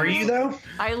travel. Are you though?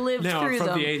 I lived No, I'm through from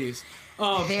them. the 80s.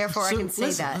 Therefore, I can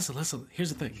say that. Listen.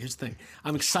 Here's the thing.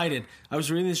 I'm excited. I was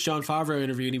reading this Jon Favreau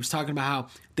interview, and he was talking about how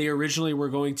they originally were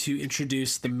going to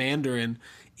introduce the Mandarin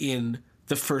in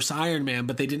the first Iron Man,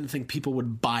 but they didn't think people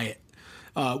would buy it.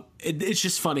 It's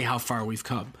just funny how far we've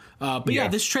come. But yeah,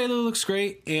 this trailer looks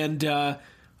great, and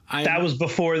that was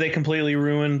before they completely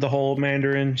ruined the whole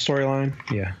Mandarin storyline.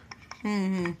 Yeah.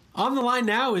 Mm-hmm. On the line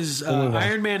now is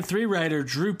Iron Man 3 writer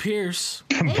Drew Pearce.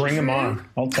 Bring him on.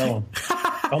 I'll tell him.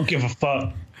 I don't give a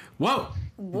fuck. Whoa.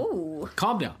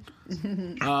 Calm down.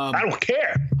 I don't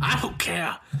care. I don't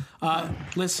care.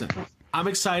 Listen, I'm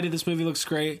excited. This movie looks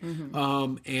great.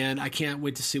 And I can't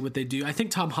wait to see what they do. I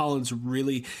think Tom Holland's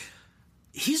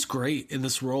he's great in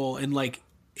this role. And like,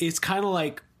 it's kind of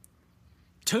like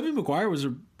Tobey Maguire was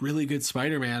a really good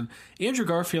Spider-Man. Andrew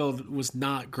Garfield was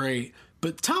not great.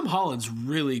 But Tom Holland's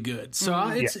really good, so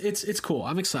it's cool.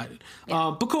 I'm excited.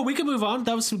 But cool, we can move on.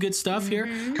 That was some good stuff here.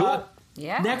 Cool.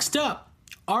 Next up,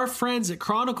 our friends at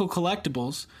Chronicle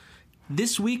Collectibles.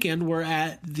 This weekend, we're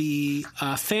at the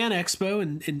Fan Expo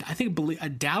in I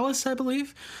think Dallas, I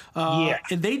believe.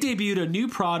 And they debuted a new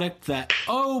product that,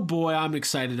 oh boy, I'm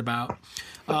excited about.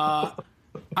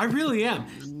 I really am.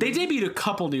 They debuted a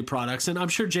couple new products, and I'm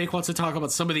sure Jake wants to talk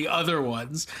about some of the other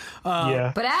ones.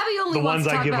 But Abby only wants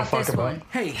to talk about this one.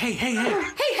 Hey.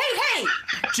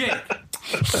 Jake,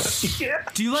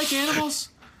 do you like animals?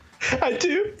 I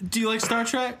do. Do you like Star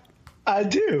Trek? I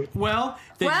do. Well,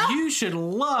 you should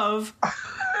love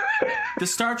the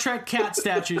Star Trek cat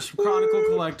statues from Chronicle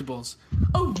Collectibles.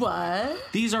 Oh, what?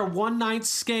 These are 1/9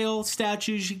 scale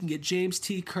statues. You can get James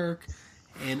T. Kirk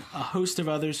and a host of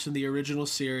others from the original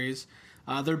series.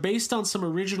 They're based on some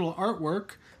original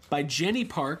artwork by Jenny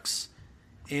Parks,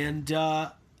 and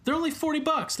they're only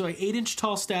 $40. They're like 8-inch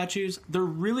tall statues. They're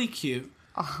really cute.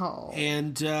 Oh.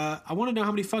 And I want to know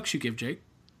how many fucks you give, Jake.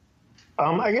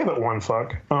 I gave it 1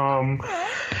 fuck.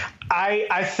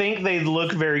 I think they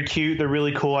look very cute. They're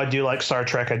really cool. I do like Star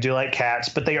Trek. I do like cats,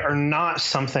 but they are not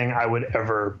something I would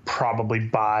ever probably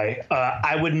buy.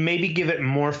 I would maybe give it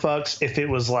more fucks if it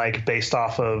was like based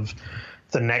off of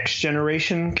the Next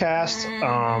Generation cast.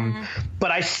 But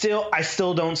I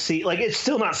still don't see, like, it's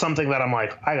still not something that I'm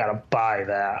like, I gotta buy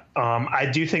that. I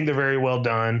do think they're very well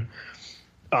done.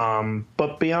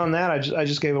 But beyond that, I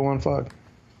just gave it 1 fuck.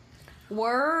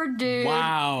 Word, dude.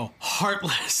 Wow.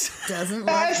 Heartless. Doesn't look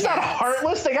It's not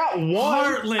heartless. They got 1.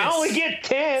 Heartless. I only get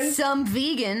 10. Some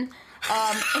vegan.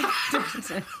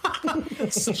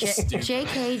 Stupid.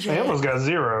 JKJ. I almost got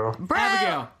 0. Bro,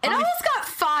 Abigail, it almost got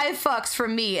 5 fucks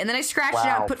from me, and then I scratched it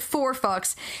out and put 4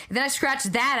 fucks. And then I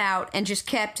scratched that out and just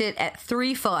kept it at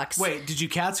 3 fucks. Wait, did you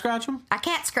cat scratch them? I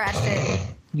cat scratched it.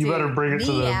 You better bring it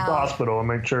to the Meow. hospital and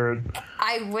make sure.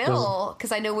 I will,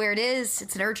 because I know where it is.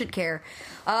 It's an urgent care.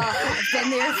 I've been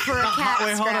there for a cat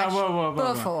Wait, hold scratch on.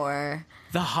 Whoa. before.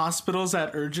 The hospital's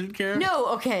at urgent care?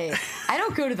 No, okay. I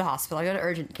don't go to the hospital. I go to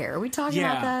urgent care. Are we talking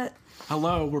about that?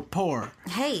 Hello, we're poor.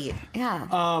 Hey,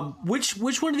 yeah. Which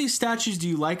one of these statues do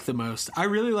you like the most? I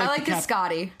really like. I like the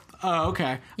Scotty. Oh,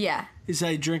 okay. Yeah. Is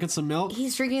he drinking some milk?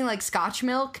 He's drinking like Scotch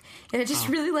milk, and I just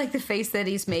really like the face that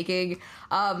he's making.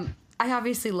 I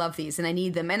obviously love these, and I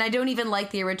need them. And I don't even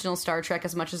like the original Star Trek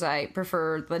as much as I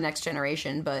prefer the Next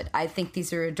Generation, but I think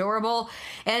these are adorable.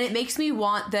 And it makes me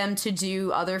want them to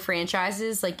do other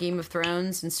franchises like Game of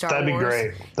Thrones and Star Wars. That'd be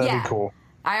great. That'd be cool.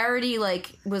 I already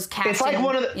was casting. It's like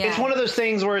it's one of those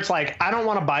things where it's like, I don't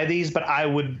want to buy these, but I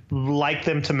would like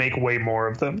them to make way more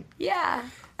of them. Yeah.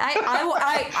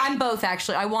 I'm both,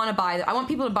 actually. I want to buy them. I want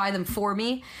people to buy them for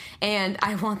me, and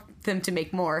I want them to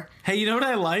make more. Hey, you know what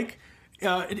I like?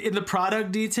 In the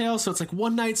product detail, so it's like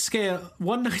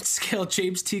 1/9 scale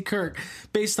James T. Kirk,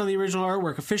 based on the original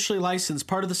artwork, officially licensed,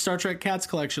 part of the Star Trek Cats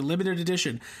collection, limited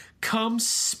edition, comes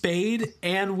spayed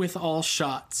and with all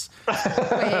shots.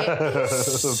 Wait.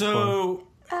 So,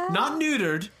 not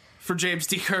neutered for James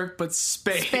T. Kirk, but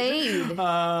spayed.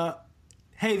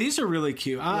 Hey, these are really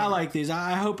cute. I like these.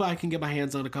 I hope I can get my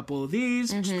hands on a couple of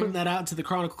these. Just putting that out into the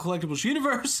Chronicle Collectibles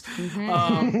universe.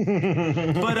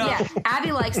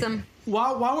 Abby likes them.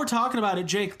 While we're talking about it,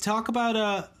 Jake, talk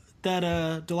about that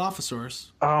Dilophosaurus.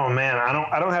 Oh man,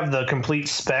 I don't have the complete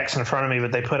specs in front of me,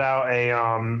 but they put out a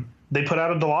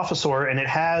Dilophosaur, and it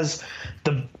has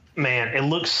it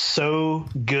looks so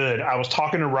good. I was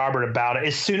talking to Robert about it.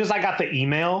 As soon as I got the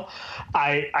email,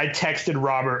 I texted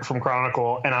Robert from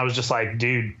Chronicle, and I was just like,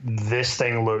 dude, this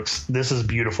is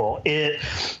beautiful. It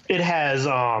has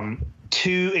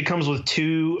it comes with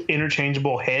 2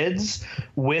 interchangeable heads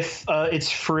with its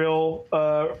frill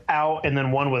out and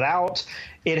then one without.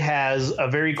 It has a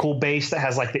very cool base that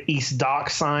has like the East Dock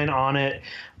sign on it.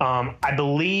 I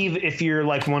believe if you're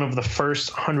like one of the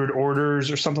first 100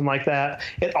 orders or something like that,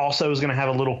 it also is going to have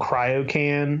a little cryo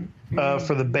can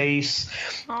for the base.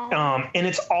 And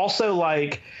it's also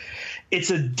like,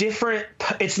 it's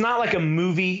not like a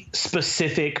movie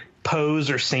specific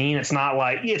pose or scene. It's not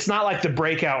like the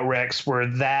Breakout Rex where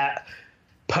that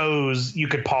pose you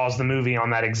could pause the movie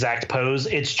on that exact pose.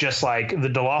 It's just like the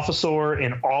Dilophosaur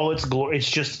in all its glory. It's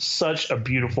just such a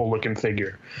beautiful looking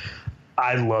figure.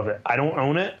 I love it. I don't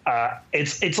own it.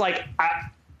 It's like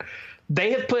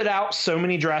they have put out so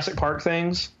many Jurassic Park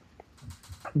things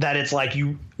that it's like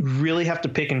you really have to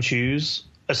pick and choose,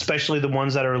 especially the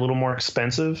ones that are a little more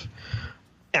expensive.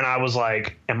 And I was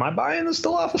like, am I buying this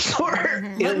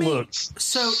Dilophosaur? It looks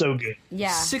so good.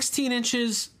 Yeah. 16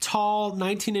 inches tall,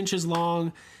 19 inches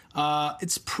long.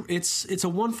 It's a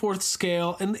 1/4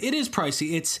 scale, and it is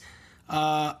pricey. It's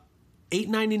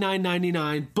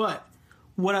 $899.99. But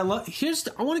what I love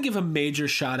I want to give a major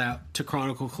shout out to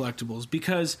Chronicle Collectibles,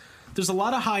 because there's a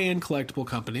lot of high end collectible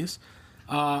companies.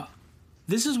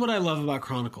 This is what I love about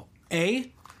Chronicle.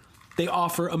 They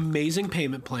offer amazing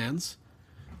payment plans.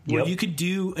 Where you could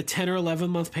do a 10 or 11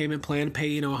 month payment plan,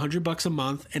 pay $100 a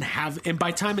month, and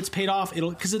by the time it's paid off,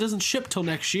 because it doesn't ship till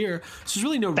next year, so there's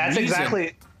really no reason.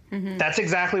 That's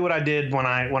exactly what I did when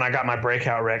I got my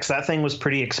Breakout Rex. That thing was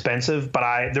pretty expensive,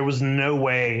 but there was no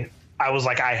way. I was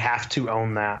like, I have to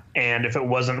own that, and if it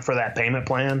wasn't for that payment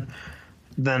plan,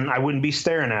 then I wouldn't be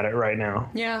staring at it right now.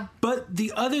 Yeah. But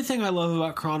the other thing I love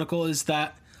about Chronicle is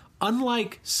that,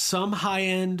 unlike some high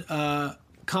end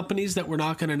companies that we're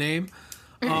not going to name,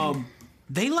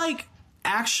 they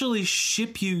actually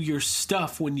ship you your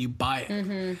stuff when you buy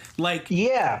it.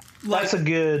 That's a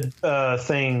good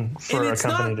thing for a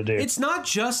company to do. It's not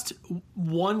just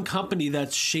one company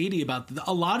that's shady about it.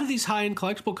 A lot of these high-end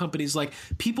collectible companies, like,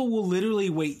 people will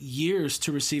literally wait years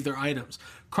to receive their items.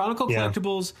 Chronicle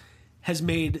Collectibles has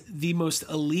made the most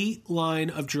elite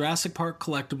line of Jurassic Park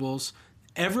collectibles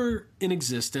ever in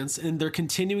existence, and they're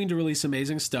continuing to release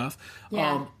amazing stuff.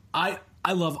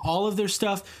 I love all of their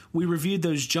stuff. We reviewed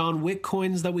those John Wick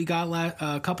coins that we got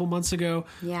a couple months ago.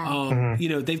 Yeah.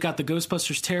 They've got the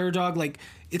Ghostbusters Terror Dog. Like,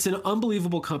 it's an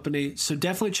unbelievable company. So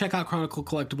definitely check out Chronicle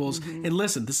Collectibles. And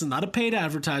listen, this is not a paid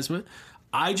advertisement.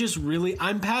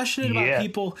 I'm passionate about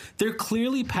people. They're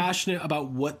clearly passionate about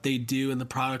what they do and the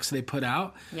products they put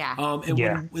out. Yeah.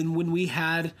 When we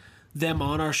had them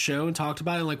on our show and talked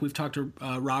about it, and like we've talked to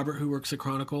Robert, who works at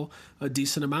Chronicle, a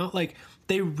decent amount, like,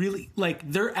 they really, like,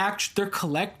 they're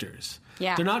collectors.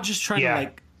 Yeah. They're not just trying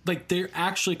to like they're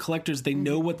actually collectors. They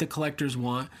know what the collectors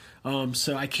want.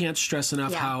 So I can't stress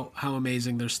enough how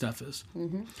amazing their stuff is.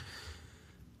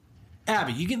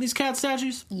 Abby, you getting these cat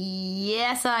statues?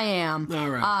 Yes, I am. All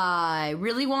right. I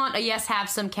really want a have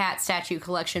some cat statue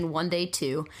collection one day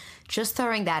too. Just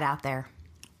throwing that out there.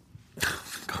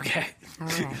 Okay. All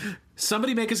right.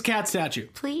 Somebody make us a cat statue.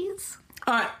 Please.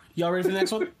 All right. Y'all ready for the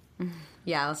next one?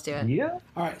 Yeah, let's do it. Yeah.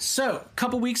 All right. So, a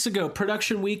couple weeks ago,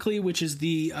 Production Weekly, which is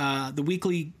the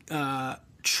weekly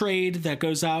trade that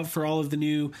goes out for all of the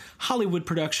new Hollywood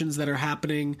productions that are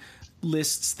happening,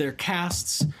 lists their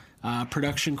casts,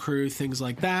 production crew, things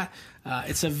like that.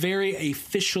 It's a very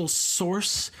official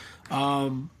source.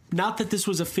 Not that this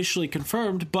was officially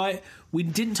confirmed, but we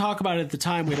didn't talk about it at the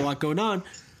time. We had a lot going on.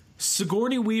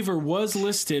 Sigourney Weaver was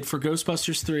listed for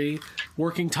Ghostbusters 3,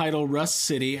 working title Rust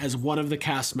City, as one of the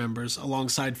cast members,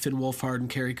 alongside Finn Wolfhard and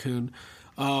Carrie Coon.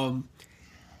 Some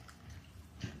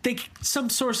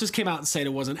sources came out and said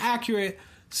it wasn't accurate.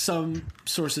 Some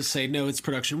sources say, no, it's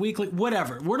Production Weekly.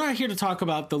 Whatever. We're not here to talk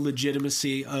about the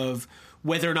legitimacy of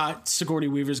whether or not Sigourney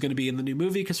Weaver is going to be in the new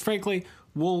movie, because frankly,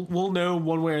 we'll know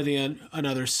one way or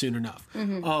another soon enough.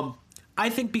 I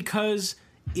think because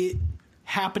it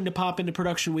happened to pop into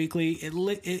Production Weekly, it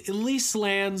at least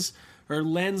lends a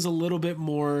little bit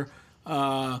more.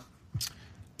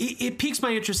 It piques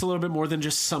my interest a little bit more than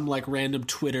just some like random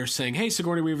Twitter saying, "Hey,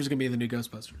 Sigourney Weaver's going to be in the new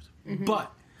Ghostbusters." But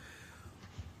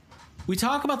we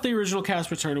talk about the original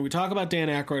cast returning. We talk about Dan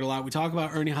Aykroyd a lot. We talk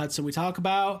about Ernie Hudson. We talk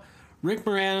about Rick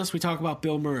Moranis. We talk about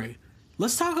Bill Murray.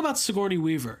 Let's talk about Sigourney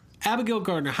Weaver. Abigail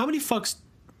Gardner, how many fucks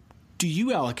do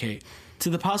you allocate to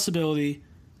the possibility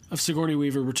of Sigourney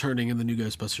Weaver returning in the new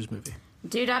Ghostbusters movie?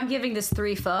 Dude, I'm giving this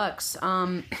 3 fucks.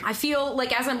 I feel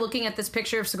like as I'm looking at this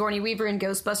picture of Sigourney Weaver in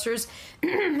Ghostbusters,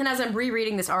 and as I'm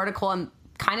rereading this article, I'm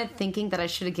kind of thinking that I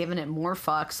should have given it more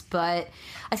fucks, but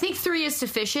I think 3 is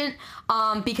sufficient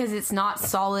because it's not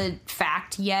solid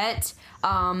fact yet.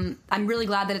 I'm really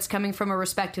glad that it's coming from a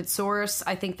respected source.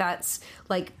 I think that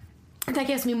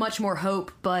gives me much more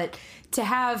hope, but to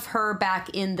have her back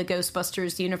in the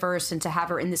Ghostbusters universe and to have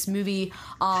her in this movie,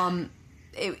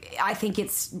 I think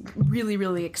it's really,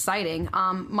 really exciting.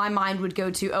 My mind would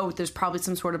go to, there's probably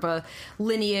some sort of a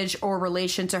lineage or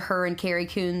relation to her and Carrie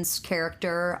Coon's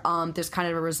character. There's kind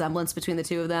of a resemblance between the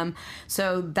two of them.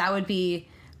 So that would be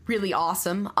really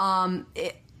awesome.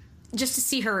 Just to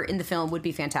see her in the film would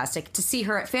be fantastic. To see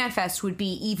her at FanFest would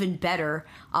be even better.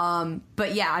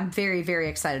 But yeah, I'm very, very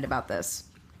excited about this.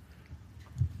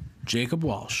 Jacob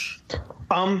Walsh.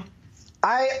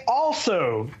 I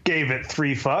also gave it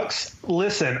 3 fucks.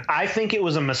 Listen, I think it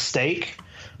was a mistake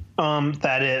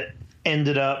that it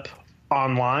ended up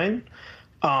online.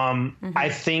 I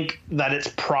think that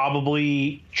it's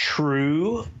probably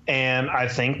true, and I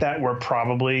think that we're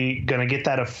probably going to get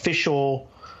that official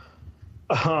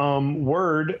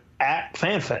word at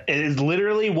FanFest. It is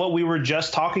literally what we were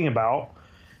just talking about.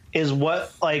 Is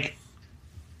what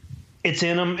it's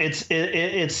in them. It's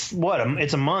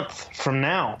a month from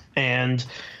now, and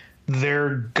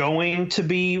they're going to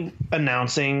be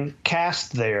announcing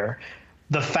cast there.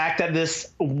 The fact that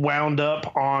this wound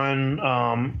up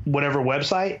on whatever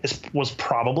website was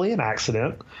probably an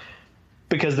accident,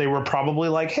 because they were probably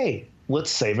like, hey,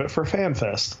 let's save it for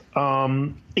FanFest.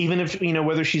 Even if,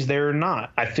 whether she's there or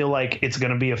not, I feel like it's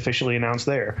going to be officially announced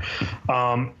there.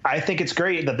 I think it's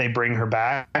great that they bring her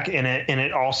back, and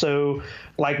it also,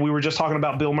 like we were just talking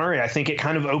about Bill Murray, I think it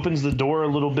kind of opens the door a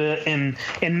little bit and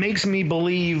makes me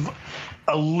believe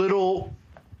a little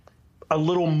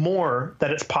more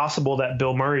that it's possible that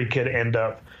Bill Murray could end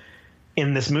up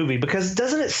in this movie, because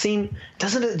doesn't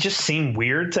it just seem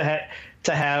weird to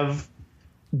have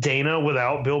Dana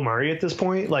without Bill Murray at this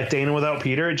point, like Dana without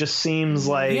Peter? It just seems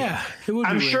like, yeah, it would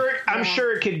I'm sure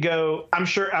it could go.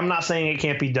 I'm not saying it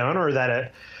can't be done or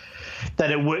that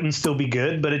it wouldn't still be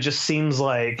good, but it just seems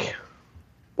like,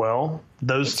 well,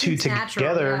 those two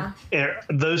together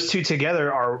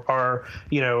are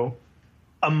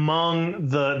among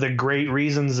the great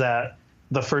reasons that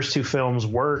the first 2 films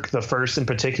work. The first in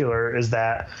particular is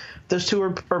that those 2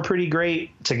 are pretty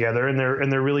great together, and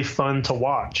they're really fun to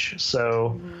watch.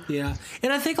 So yeah,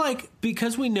 and I think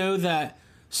because we know that,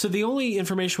 so the only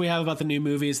information we have about the new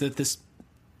movie is that this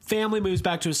family moves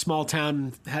back to a small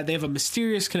town and they have a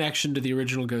mysterious connection to the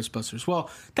original Ghostbusters. Well,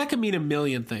 that could mean a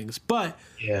million things, but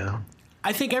yeah,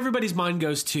 I think everybody's mind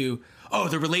goes to,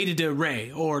 they're related to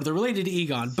Ray or they're related to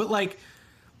Egon, but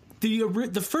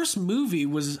the first movie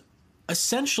was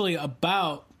essentially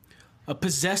about a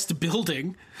possessed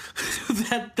building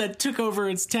that took over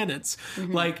its tenants.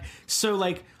 Mm-hmm.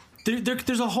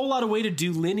 There's a whole lot of way to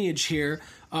do lineage here.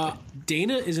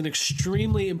 Dana is an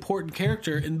extremely important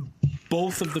character in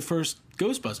both of the first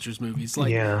Ghostbusters movies.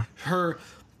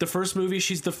 The first movie,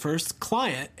 she's the first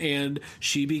client, and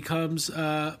she becomes,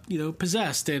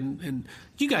 possessed, and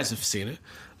you guys have seen it.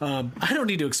 I don't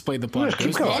need to explain the plot.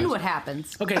 Then what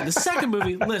happens? Okay, the second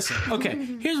movie, listen. Okay,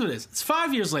 here's what it is. It's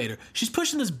 5 years later. She's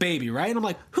pushing this baby, right? And I'm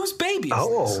like, whose baby is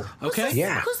this? Okay?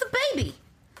 Who's the baby?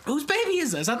 Whose baby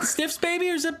is that? Is that the Stiff's baby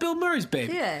or is that Bill Murray's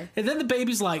baby? Yeah. And then the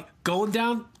baby's going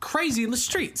down crazy in the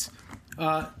streets.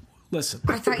 Listen.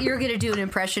 I thought you were going to do an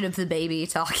impression of the baby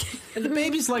talking. And the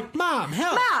baby's like, Mom,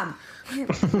 help. Mom!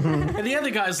 And the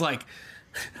other guy's like,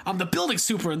 I'm the building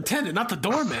superintendent, not the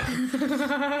doorman.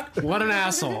 What an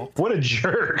asshole. What a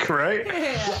jerk, right?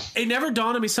 Yeah. It never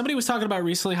dawned on me. Somebody was talking about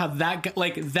recently how that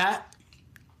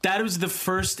was the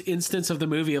first instance of the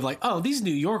movie of these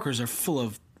New Yorkers are full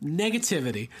of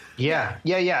negativity. Yeah.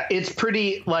 It's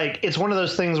pretty, it's one of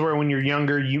those things where when you're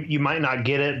younger, you might not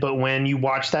get it, but when you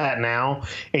watch that now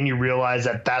and you realize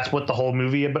that that's what the whole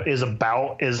movie is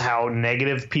about, is how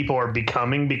negative people are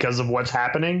becoming because of what's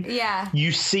happening. Yeah.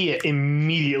 You see it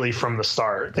immediately from the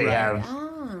start. They have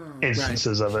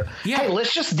instances of it. Yeah. Hey,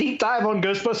 let's just deep dive on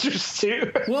Ghostbusters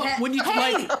 2. Well, when you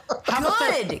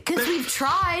good, because we've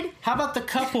tried. How about the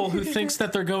couple who thinks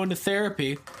that they're going to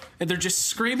therapy and they're just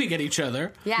screaming at each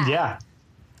other? Yeah.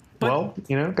 But,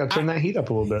 got to turn that heat up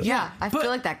a little bit. Yeah, I feel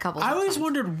like that couple. I always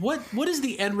wondered what is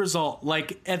the end result?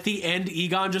 At the end,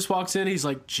 Egon just walks in. He's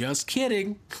like, "Just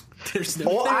kidding." There's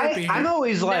no therapy. I'm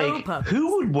always like, puppies.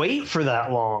 who would wait for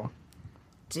that long?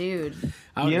 Dude.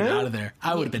 I would have been Yeah? out of there.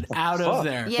 I would have been out of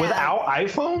there. Yeah. Without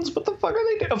iPhones? What the fuck are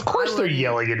they doing? Of course they're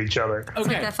yelling at each other.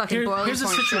 Okay, that fucking boiling here's a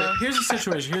point show. Here's a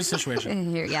situation.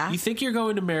 Here, yeah. You think you're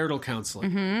going to marital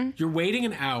counseling. You're waiting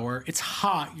an hour. It's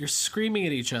hot. You're screaming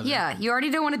at each other. Yeah, you already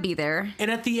don't want to be there.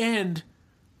 And at the end,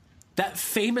 that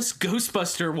famous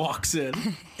Ghostbuster walks in.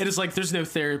 And it's like, there's no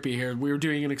therapy here. We were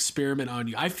doing an experiment on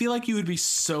you. I feel like you would be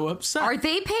so upset. Are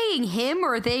they paying him,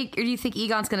 or do you think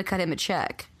Egon's going to cut him a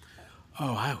check?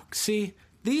 See,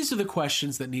 these are the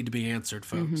questions that need to be answered,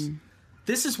 folks.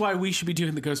 This is why we should be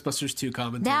doing the Ghostbusters 2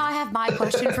 commentary. Now I have my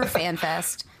question for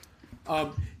FanFest.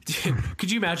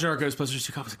 Could you imagine our Ghostbusters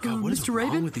 2 comments? God, what is Mr. wrong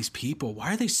Raven? with these people?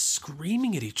 Why are they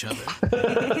screaming at each other?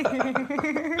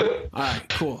 All right,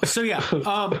 cool. So yeah,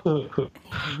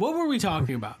 what were we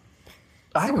talking about?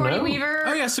 I don't Sigourney know. Weaver.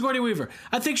 Oh yeah, Sigourney Weaver.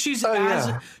 I think she's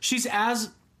as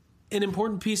an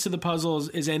important piece of the puzzle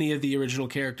as any of the original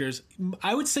characters.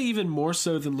 I would say even more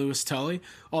so than Louis Tully.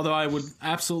 Although I would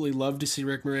absolutely love to see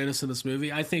Rick Moranis in this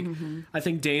movie. I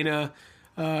think Dana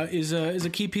is a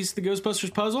key piece of the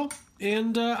Ghostbusters puzzle,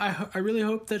 and I really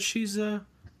hope that she's in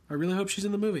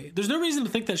the movie. There's no reason to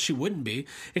think that she wouldn't be,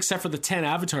 except for the 10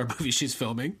 Avatar movies she's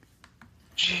filming.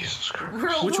 Jesus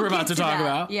Christ. Which we're about get to talk that.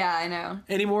 about. Yeah, I know.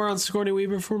 Any more on Sigourney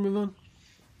Weaver before we move on?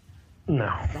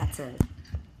 No. That's it.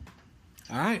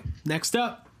 All right, next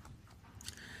up.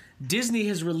 Disney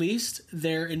has released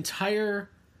their entire,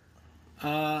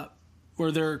 or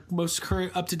their most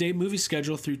current up-to-date movie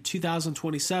schedule through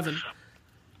 2027.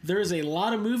 There is a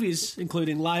lot of movies,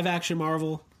 including live-action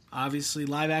Marvel, obviously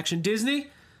live-action Disney,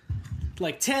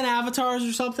 like 10 Avatars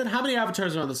or something. How many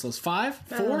Avatars are on this list? 5?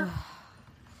 4?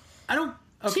 I don't...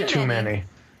 Okay. Too many.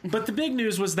 But the big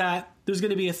news was that there's going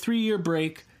to be a 3-year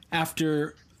break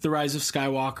after The Rise of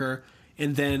Skywalker,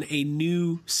 and then a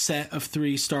new set of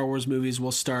 3 Star Wars movies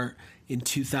will start in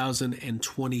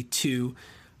 2022.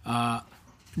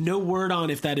 No word on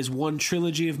if that is one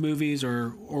trilogy of movies or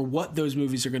what those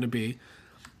movies are going to be.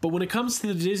 But when it comes to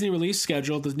the Disney release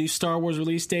schedule, the new Star Wars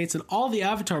release dates, and all the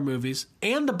Avatar movies,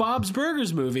 and the Bob's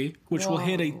Burgers movie, which will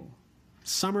hit a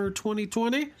summer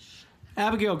 2020,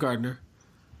 Abigail Gardner,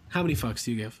 how many fucks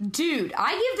do you give? Dude,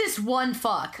 I give this one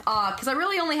fuck. Because I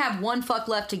really only have one fuck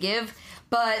left to give.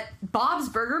 But Bob's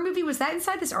Burger movie, was that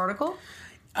inside this article?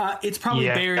 It's probably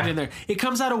buried in there. It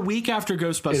comes out a week after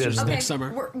Ghostbusters next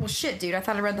summer. Well, shit, dude. I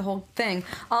thought I read the whole thing.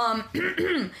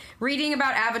 Reading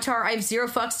about Avatar, I have 0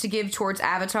 fucks to give towards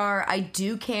Avatar. I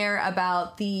do care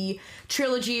about the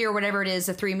trilogy or whatever it is,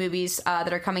 the 3 movies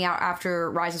that are coming out after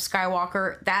Rise of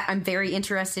Skywalker. That I'm very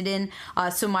interested in.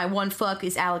 So my one fuck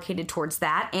is allocated towards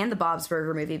that and the Bob's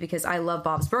Burger movie because I love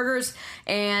Bob's Burgers.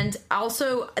 And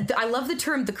also, I love the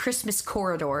term the Christmas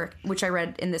corridor, which I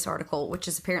read in this article, which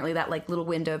is apparently that like little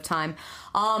window of time.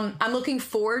 I'm looking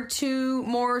forward to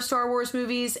more Star Wars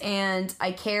movies, and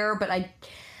I care, but I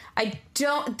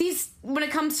don't. These, when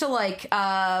it comes to like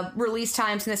release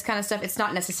times and this kind of stuff, it's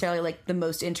not necessarily like the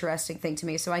most interesting thing to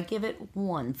me. So I give it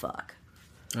one fuck.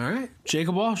 All right,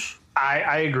 Jacob Walsh.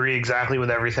 I agree exactly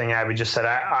with everything Abby just said.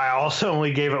 I also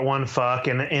only gave it one fuck,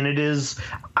 and it is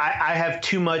I have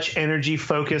too much energy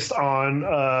focused on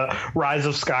Rise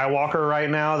of Skywalker right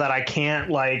now that I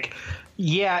can't like.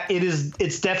 Yeah,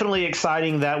 it's definitely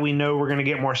exciting that we know we're going to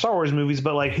get more Star Wars movies,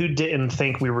 but like who didn't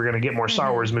think we were going to get more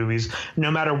Star Wars movies?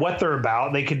 No matter what they're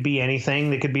about, they could be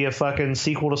anything. They could be a fucking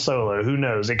sequel to Solo. Who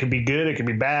knows? It could be good. It could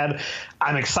be bad.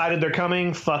 I'm excited they're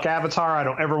coming. Fuck Avatar. I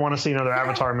don't ever want to see another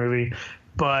Avatar movie.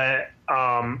 But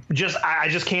I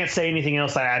just can't say anything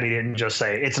else that Abby didn't just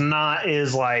say. It's not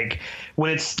as like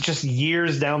when it's just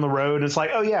years down the road, it's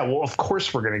like, oh yeah, well of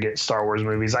course we're going to get Star Wars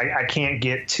movies. I can't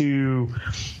get too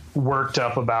worked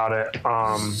up about it.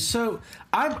 So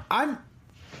I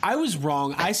was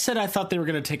wrong. I said I thought they were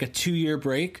going to take a 2-year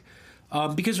break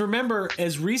because remember,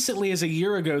 as recently as a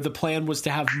year ago, the plan was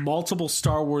to have multiple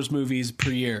Star Wars movies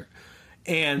per year,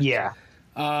 and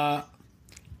I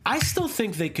still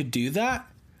think they could do that.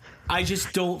 I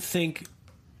just don't think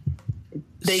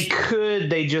they could.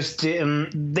 They just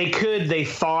didn't. They could. They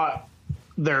thought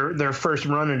their first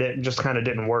run at it just kind of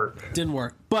didn't work.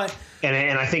 But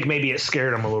and I think maybe it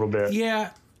scared them a little bit. Yeah,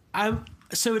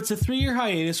 so it's a 3-year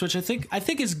hiatus, which I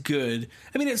think is good.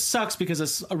 I mean, it sucks because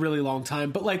it's a really long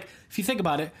time, but like if you think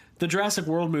about it, the Jurassic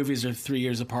World movies are 3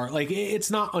 years apart. Like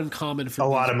it's not uncommon for a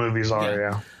lot of movies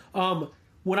are. Yeah.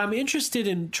 What I'm interested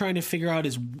in trying to figure out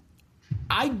is,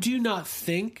 I do not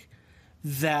think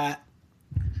that.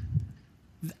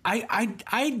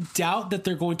 I doubt that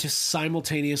they're going to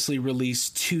simultaneously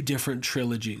release 2 different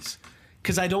trilogies.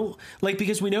 because I don't like,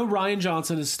 because we know Rian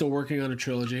Johnson is still working on a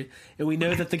trilogy, and we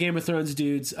know that the Game of Thrones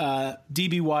dudes,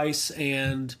 D.B. Weiss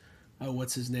and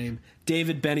what's his name,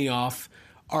 David Benioff,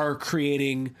 are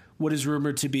creating what is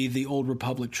rumored to be the Old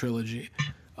Republic trilogy.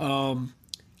 I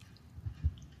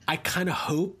kind of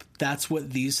hope that's what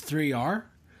these three are.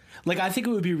 Like, I think it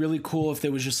would be really cool if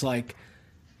there was just like,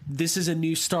 this is a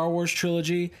new Star Wars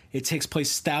trilogy. It takes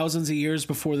place thousands of years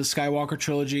before the Skywalker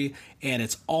trilogy, and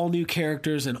it's all new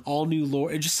characters and all new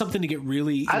lore. It's just something to get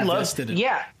really invested in.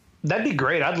 Yeah, that'd be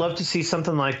great. I'd love to see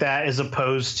something like that as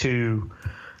opposed to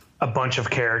a bunch of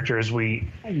characters we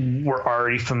were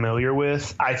already familiar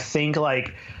with. I think,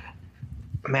 like,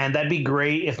 man, that'd be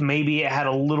great if maybe it had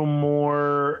a little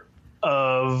more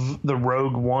of the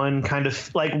Rogue One kind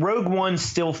of, like, Rogue One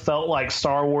still felt like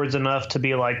Star Wars enough to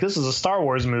be like, this is a Star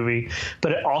Wars movie,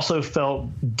 but it also felt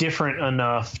different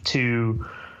enough to,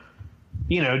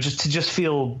 you know, just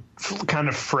feel kind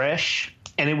of fresh.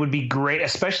 And it would be great,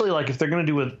 especially like if they're going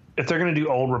to do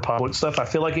Old Republic stuff. I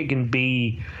feel like it can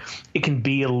be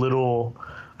a little,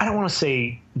 I don't want to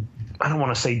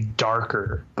say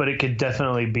darker, but it could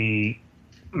definitely be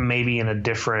maybe in a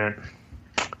different,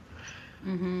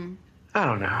 I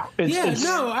don't know.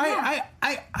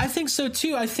 I think so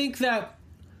too. I think that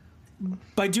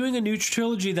by doing a new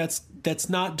trilogy that's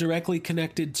not directly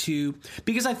connected to,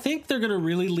 because I think they're going to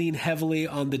really lean heavily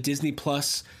on the Disney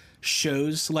Plus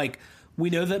shows. Like, we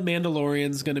know that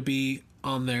Mandalorian's going to be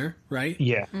on there, right?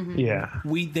 Yeah. Yeah.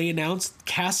 They announced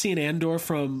Cassian Andor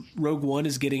from Rogue One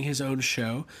is getting his own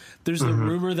show. There's the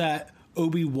rumor that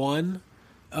Obi-Wan,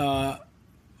 Ewan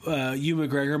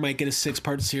McGregor might get a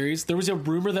 6-part series. There was a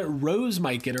rumor that Rose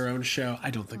might get her own show.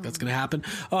 I don't think that's going to happen.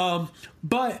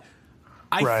 But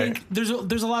I think there's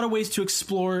a lot of ways to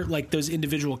explore like those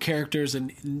individual characters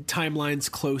and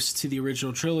timelines close to the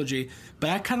original trilogy.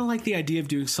 But I kind of like the idea of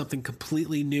doing something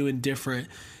completely new and different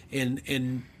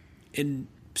and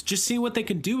just seeing what they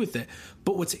can do with it.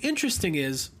 But what's interesting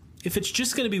is if it's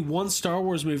just going to be one Star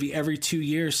Wars movie every 2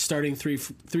 years, starting three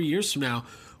years from now,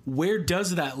 where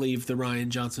does that leave the Rian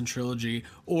Johnson trilogy?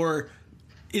 Or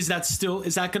is that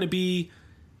going to be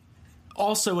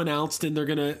also announced and they're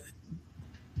going to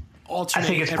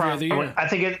alternate every other year? I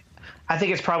think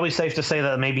it's probably safe to say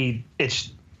that maybe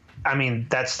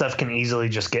that stuff can easily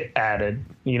just get added.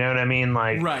 You know what I mean?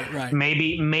 Like, right.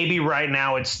 Maybe right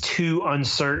now it's too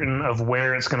uncertain of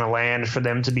where it's going to land for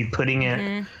them to be putting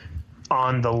it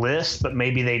on the list, but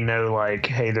maybe they know, like,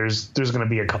 hey, there's going to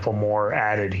be a couple more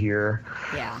added here.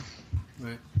 Yeah.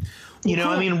 Right. You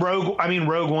know, cool.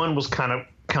 Rogue One was kind of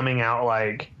coming out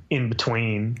like in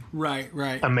between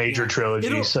a major trilogy.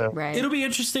 It'll be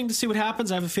interesting to see what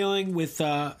happens. I have a feeling with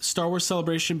Star Wars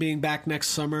Celebration being back next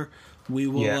summer, we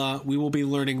will be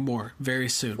learning more very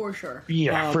soon. For sure.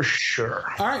 Yeah, for sure.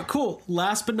 All right, cool.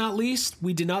 Last but not least,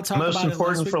 we did not talk about it last week. Most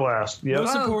important for last. Yep.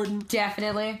 Most important.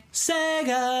 Definitely.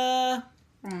 Sega.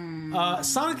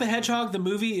 Sonic the Hedgehog, the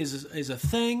movie, is a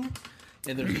thing,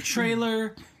 and there's a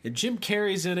trailer, and Jim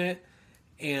Carrey's in it,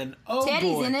 and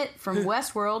Teddy's in it from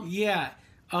Westworld. Yeah.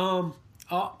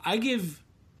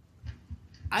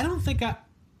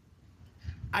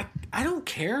 I don't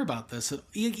care about this.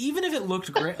 Even if it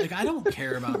looked great, like, I don't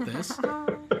care about this.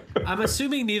 I'm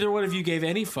assuming neither one of you gave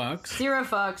any fucks. 0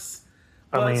 fucks.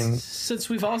 But since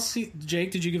we've all seen,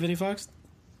 Jake, did you give any fucks?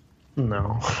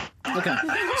 No. Okay,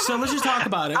 so let's just talk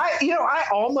about it. I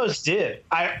almost did.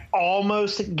 I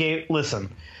almost gave this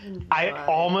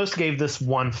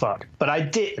one fuck, but I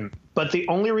didn't. But the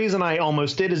only reason I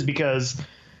almost did is because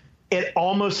it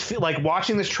almost feel like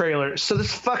watching this trailer. So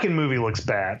this fucking movie looks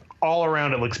bad. All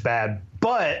around it looks bad.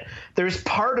 But there's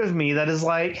part of me that is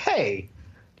like, hey,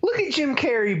 look at Jim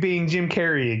Carrey being Jim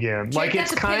Carrey again. Jake, like,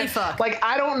 it's kind of like,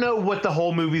 I don't know what the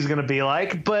whole movie's going to be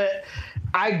like, but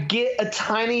I get a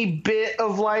tiny bit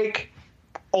of like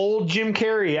old Jim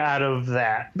Carrey out of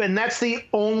that. And that's the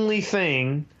only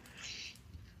thing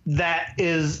that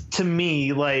is, to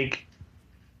me, like,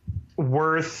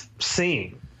 worth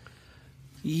seeing.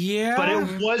 Yeah. But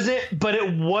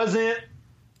it wasn't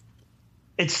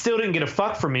it still didn't get a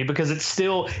fuck from me, because it's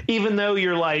still, even though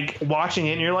you're like watching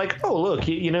it and you're like, oh, look,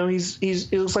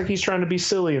 it looks like he's trying to be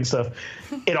silly and stuff.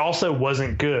 It also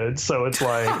wasn't good. So it's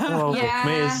like, well,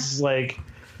 man, it's like,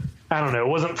 I don't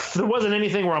know. There wasn't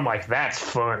anything where I'm like, that's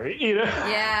funny, you know?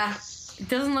 Yeah. It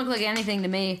doesn't look like anything to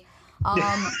me.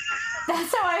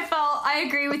 That's how I felt. I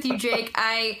agree with you, Jake.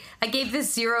 I gave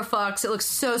this 0 fucks. It looks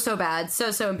so bad. So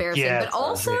embarrassing. Yeah, but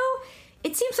also,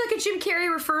 It seems like a Jim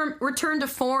Carrey return to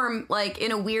form, like,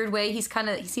 in a weird way. He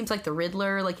seems like the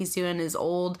Riddler, like he's doing his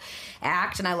old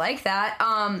act, and I like that.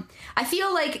 I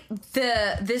feel like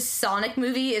this Sonic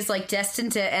movie is, like,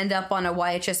 destined to end up on a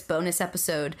YHS bonus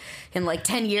episode in, like,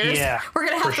 10 years. Yeah, we're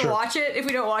gonna have to sure. watch it if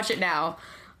we don't watch it now.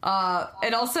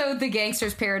 And also the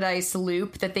Gangster's Paradise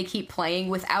loop that they keep playing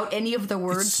without any of the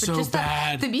words. It's but so just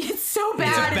bad. It's so bad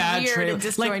It's a and bad weird trailer. and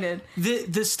disjointed.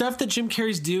 Like, the stuff that Jim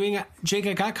Carrey's doing, Jake,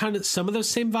 I got kind of some of those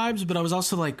same vibes, but I was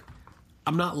also like,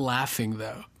 I'm not laughing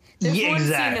though. There's Yeah, one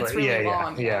exactly. scene that's really Yeah,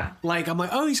 long. yeah. Like, I'm like,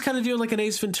 oh, he's kind of doing like an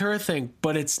Ace Ventura thing,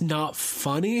 but it's not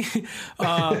funny.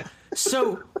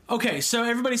 So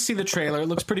everybody's seen the trailer. It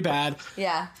looks pretty bad.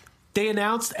 Yeah. They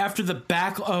announced after the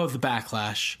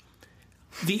backlash.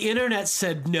 The internet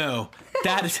said, no,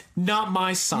 that is not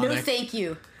my Sonic. No, thank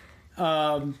you.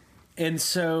 And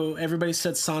so everybody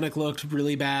said Sonic looked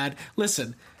really bad.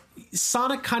 Listen,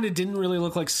 Sonic kind of didn't really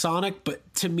look like Sonic, but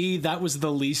to me, that was the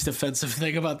least offensive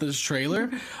thing about this trailer.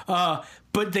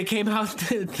 But they came out,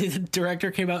 the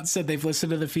director came out and said they've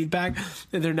listened to the feedback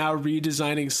and they're now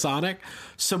redesigning Sonic.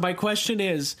 So my question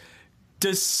is,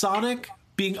 does Sonic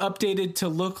being updated to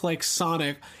look like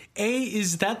Sonic,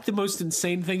 is that the most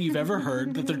insane thing you've ever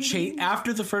heard? That they're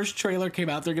after the first trailer came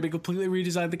out, they're going to completely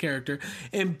redesign the character.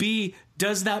 And B,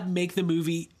 does that make the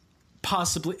movie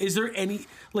possibly? Is there any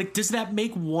does that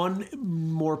make one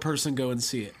more person go and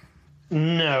see it?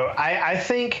 No, I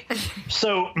think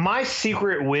so. My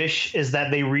secret wish is that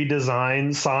they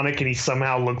redesign Sonic and he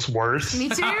somehow looks worse. Me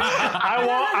too.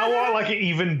 I want like an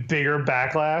even bigger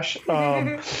backlash.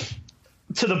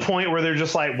 To the point where they're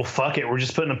just like, well, fuck it. We're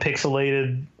just putting a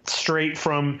pixelated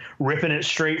ripping it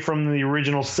straight from the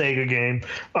original Sega game.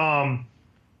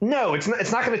 No, it's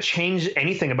not going to change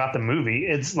anything about the movie.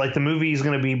 It's like the movie is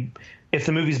going to be, if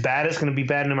the movie's bad, it's going to be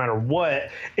bad no matter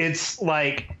what. It's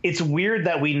like, it's weird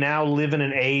that we now live in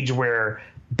an age where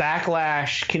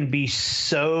backlash can be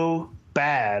so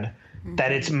bad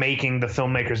that it's making the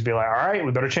filmmakers be like, all right,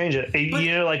 we better change it.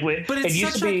 But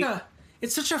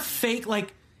it's such a fake,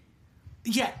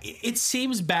 yeah, it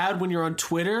seems bad when you're on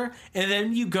Twitter, and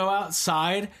then you go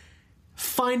outside,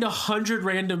 find 100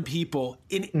 random people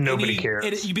in nobody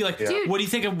cares. You'd be like, Dude. what do you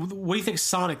think of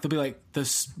Sonic? They'll be like,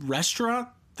 this restaurant,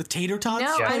 the Tater Tots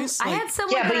No, place. I had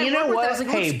someone. Yeah, but that you I know worked with what? that was like,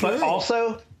 Hey,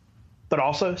 looks but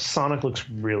also, Sonic looks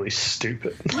really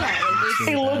stupid. Yeah,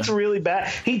 He looks really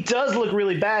bad. He does look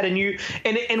really bad,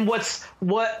 and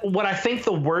what I think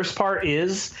the worst part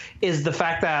is the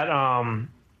fact that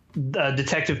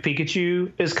Detective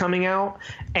Pikachu is coming out,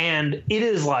 and it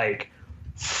is like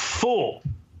full.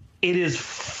 It is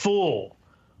full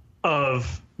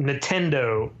of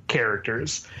Nintendo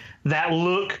characters that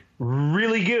look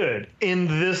really good in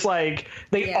this. Like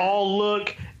they all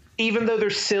look, even though they're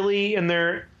silly and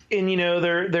they're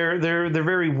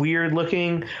very weird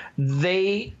looking.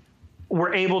 They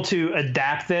were able to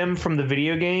adapt them from the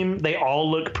video game. They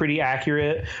all look pretty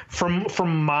accurate from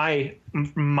my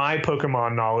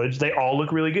Pokemon knowledge. They all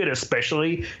look really good,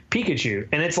 especially Pikachu.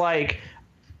 And it's like,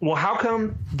 well, how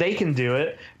come they can do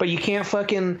it, but you can't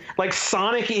fucking, like,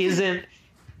 Sonic isn't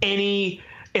any,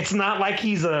 it's not like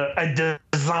he's a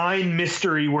design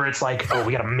mystery where it's like, oh,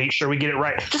 we got to make sure we get it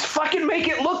right. Just fucking make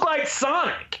it look like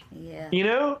Sonic. Yeah. You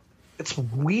know? It's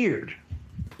weird.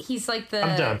 He's like the.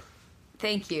 I'm done.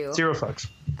 Thank you. 0 fucks.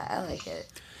 I like it.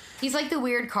 He's like the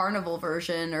weird carnival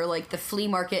version, or like the flea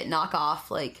market knockoff,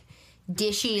 like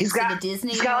Dishy instead of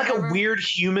Disney. He's got like a weird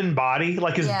human body.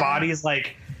 Like his body is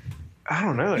like, I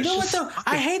don't know. You know what though?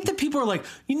 I hate that people are like,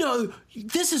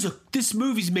 this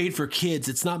movie's made for kids.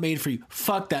 It's not made for you.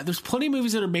 Fuck that. There's plenty of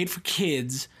movies that are made for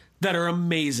kids that are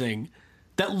amazing,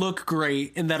 that look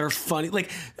great, and that are funny. Like,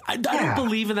 I don't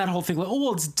believe in that whole thing. Like, oh,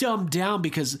 well, it's dumbed down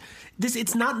because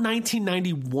it's not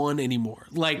 1991 anymore.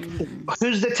 Like,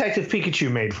 who's Detective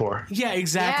Pikachu made for? Yeah,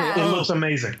 exactly. Yeah. It looks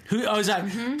amazing. Is that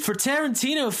for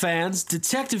Tarantino fans?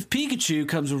 Detective Pikachu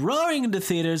comes roaring into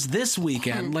theaters this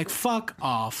weekend. Like, fuck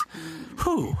off.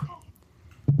 Whew.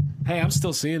 Hey, I'm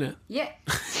still seeing it. Yeah.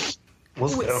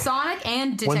 Let's go. Sonic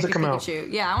and Detective Pikachu. Out?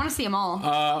 Yeah, I want to see them all.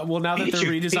 Well, now that they're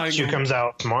redesigning, Pikachu comes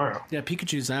out tomorrow. Yeah,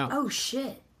 Pikachu's out. Oh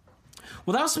shit.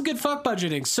 Well, that was some good fuck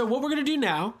budgeting. So what we're gonna do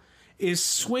now is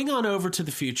swing on over to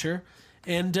the future,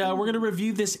 and we're gonna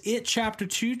review this It Chapter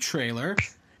 2 trailer,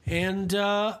 and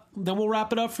then we'll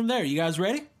wrap it up from there. You guys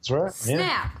ready? That's right. Snap.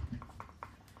 Yeah.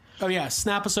 Oh yeah,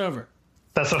 snap us over.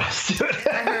 That's what I was doing.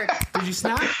 I heard. Did you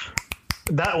snap?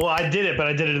 I did it, but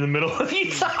I did it in the middle of you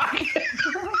talking.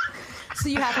 So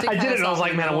you have to. I did it, and I was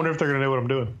like, man, I wonder if they're gonna know what I'm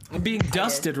doing. I'm being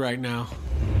dusted right now.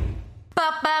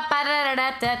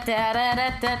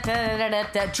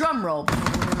 Drum roll.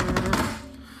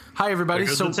 Hi, everybody.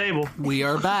 There goes the table. We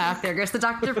are back. There goes the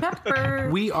Dr.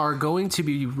 Pepper. We are going to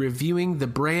be reviewing the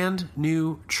brand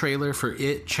new trailer for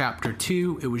It Chapter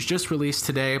 2. It was just released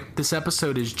today. This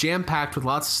episode is jam-packed with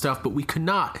lots of stuff, but we could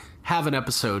not have an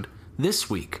episode this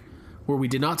week where we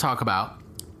did not talk about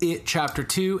It Chapter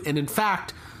 2. And in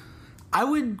fact, I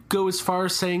would go as far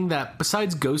as saying that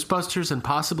besides Ghostbusters and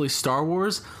possibly Star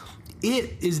Wars,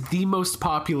 It is the most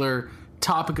popular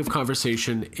topic of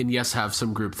conversation in Yes Have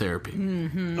Some Group Therapy.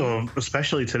 Mm-hmm.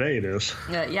 Especially today it is.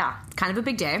 Yeah, kind of a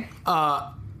big day.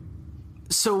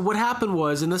 So what happened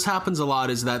was, and this happens a lot,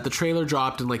 is that the trailer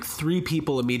dropped and like 3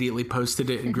 people immediately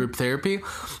posted it in group therapy.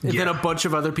 And then a bunch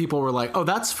of other people were like, oh,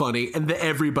 that's funny. And then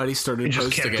everybody started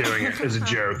posting it. Just kept doing it as a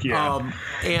joke, yeah.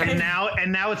 And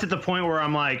now it's at the point where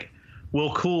I'm like,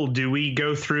 well, cool, do we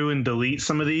go through and delete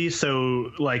some of these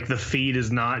so like the feed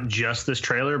is not just this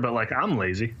trailer, but like I'm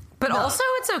lazy. But also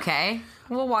it's okay.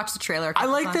 We'll watch the trailer. I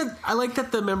like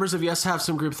that the members of Yes Have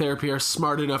Some Group Therapy are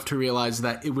smart enough to realize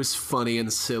that it was funny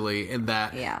and silly, and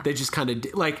that they just kind of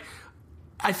like.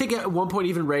 I think at one point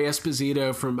even Ray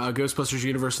Esposito from Ghostbusters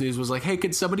Universe News was like, "Hey,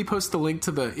 could somebody post the link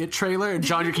to the It trailer?" And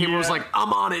John Yurkamer was like,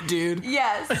 "I'm on it, dude."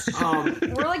 Yes,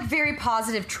 we're like very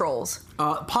positive trolls.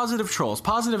 Positive trolls,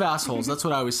 positive assholes. That's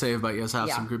what I always say about Yes Have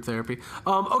Some Group Therapy.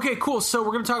 Okay, cool. So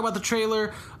we're going to talk about the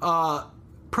trailer.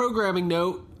 Programming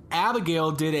note.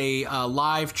 Abigail did a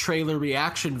live trailer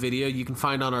reaction video you can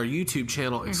find on our YouTube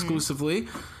channel exclusively.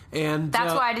 And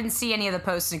that's why I didn't see any of the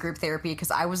posts in group therapy, because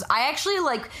I actually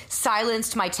like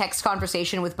silenced my text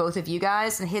conversation with both of you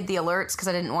guys and hid the alerts because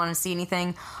I didn't want to see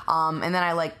anything. And then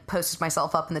I like posted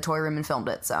myself up in the toy room and filmed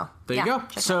it. So there you go.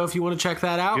 So if you want to check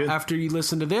that out after you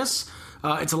listen to this,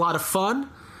 it's a lot of fun.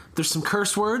 There's some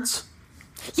curse words.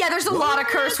 Yeah, there's a lot of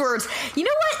curse words. You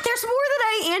know what? There's more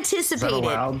than I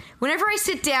anticipated. Whenever I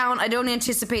sit down, I don't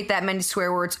anticipate that many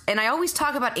swear words, and I always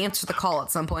talk about Answer the Call at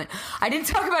some point. I didn't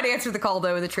talk about Answer the Call,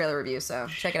 though, in the trailer review, so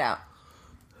check it out.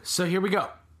 So here we go.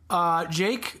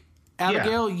 Jake,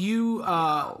 Abigail, you...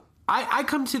 I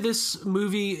come to this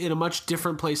movie in a much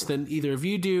different place than either of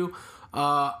you do.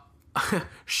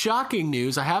 Shocking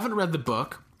news, I haven't read the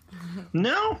book.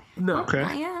 No.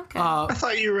 Okay. Yeah, okay. I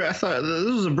thought this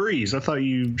was a breeze. I thought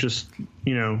you just,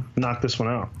 knocked this one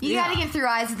out. You got to get through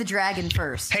Eyes of the Dragon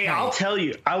first. Hey, I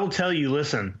will tell you,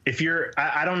 listen, if you're,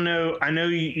 I don't know, I know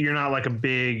you're not like a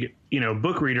big,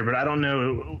 book reader, but I don't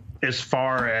know as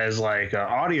far as like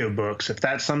audiobooks, if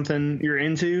that's something you're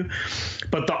into.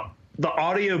 But the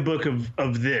audiobook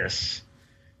of this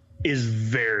is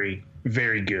very,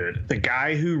 very good. The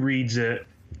guy who reads it,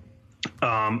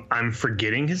 I'm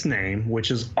forgetting his name,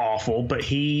 which is awful, but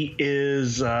he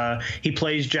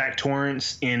plays Jack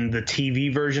Torrance in the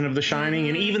TV version of The Shining,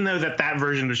 and even though that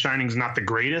version of The Shining is not the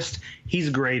greatest, he's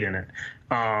great in it.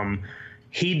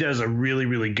 He does a really,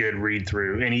 really good read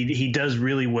through, and he does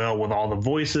really well with all the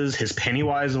voices. His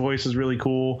Pennywise voice is really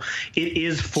cool. It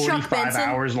is 45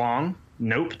 hours long.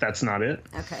 Nope, that's not it.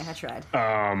 Okay, I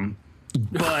tried.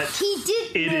 But he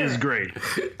did. It is great.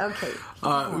 Okay.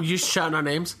 You shouting our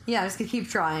names? Yeah, I'm just gonna keep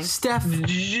trying. Steph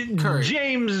Curry.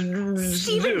 James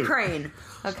Stephen Crane.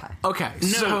 Okay.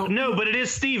 No, but it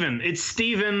is Stephen. It's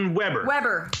Steven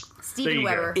Weber. Steven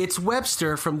Weber. It's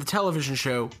Webster from the television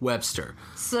show Webster.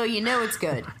 So you know it's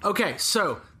good. Okay,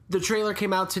 so the trailer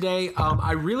came out today.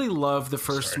 I really love the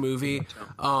first movie.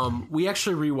 We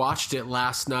actually rewatched it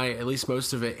last night, at least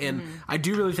most of it, and I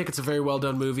do really think it's a very well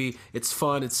done movie. It's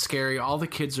fun, it's scary, all the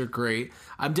kids are great.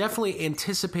 I'm definitely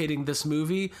anticipating this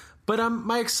movie, but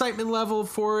my excitement level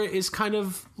for it is kind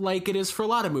of like it is for a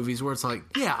lot of movies, where it's like,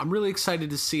 yeah, I'm really excited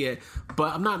to see it,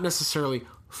 but I'm not necessarily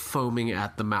foaming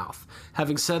at the mouth.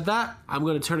 Having said that, I'm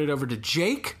going to turn it over to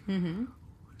Jake.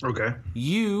 Okay.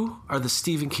 You are the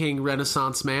Stephen King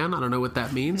Renaissance man. I don't know what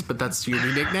that means, but that's your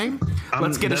new nickname.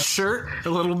 Let's get a shirt, a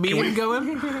little meme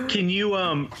going.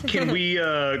 Can we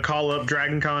call up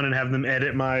Dragon Con and have them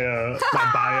edit my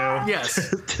my bio?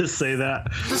 Yes. To say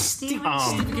that.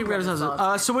 Stephen King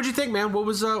Renaissance. So what'd you think, man? What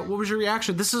was your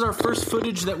reaction? This is our first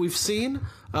footage that we've seen.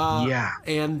 Yeah.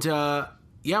 And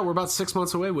we're about 6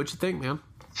 months away. What'd you think, man?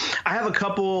 I have a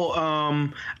couple.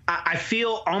 I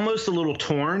feel almost a little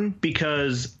torn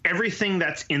because everything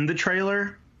that's in the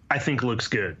trailer I think looks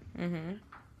good,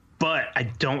 but I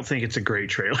don't think it's a great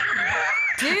trailer.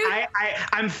 Dude,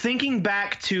 I'm thinking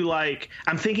back to like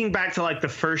the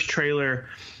first trailer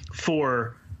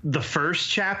for the first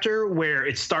chapter, where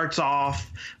it starts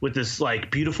off with this like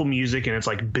beautiful music and it's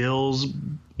like Bill's,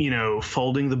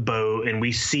 folding the boat, and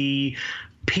we see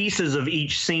pieces of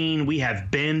each scene. We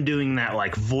have Ben doing that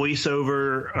like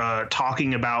voiceover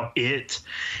talking about it,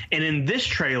 and in this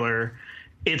trailer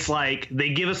it's like they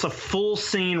give us a full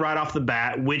scene right off the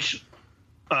bat, which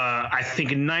I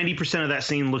think 90% of that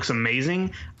scene looks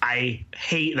amazing. I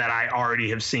hate that I already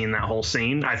have seen that whole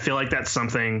scene. I feel like that's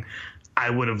something I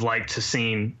would have liked to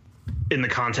seen in the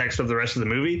context of the rest of the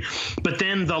movie. But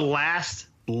then the last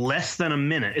less than a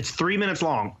minute, it's 3 minutes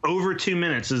long, over 2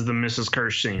 minutes is the Mrs.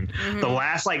 Kirsch scene. The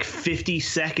last like 50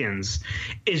 seconds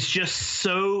is just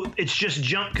it's just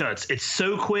jump cuts. It's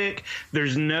so quick.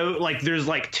 There's no there's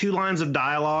like 2 lines of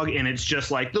dialogue, and it's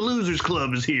just like the Losers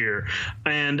Club is here,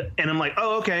 and I'm like,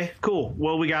 oh, okay, cool,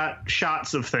 well, we got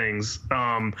shots of things.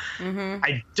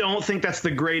 I don't think that's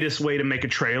the greatest way to make a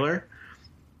trailer,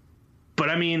 but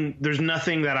I mean, there's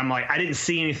nothing that I'm like, I didn't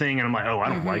see anything and I'm like, oh, I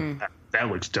don't like that. That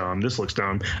looks dumb. This looks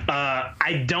dumb.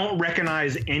 I don't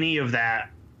recognize any of that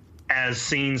as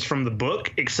scenes from the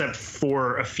book, except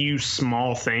for a few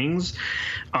small things.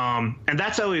 And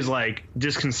that's always like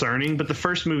disconcerting. But the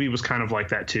first movie was kind of like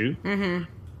that too.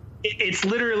 It's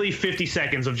literally 50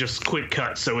 seconds of just quick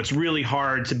cuts. So it's really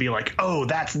hard to be like, oh,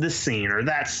 that's this scene, or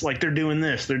that's like they're doing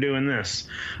this.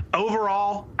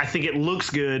 Overall, I think it looks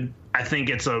good. I think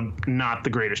it's not the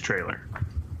greatest trailer.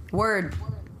 Word.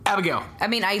 Abigail. I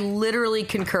mean, I literally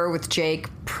concur with Jake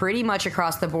pretty much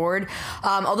across the board.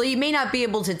 Although you may not be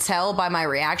able to tell by my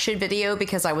reaction video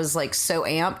because I was like so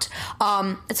amped.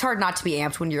 It's hard not to be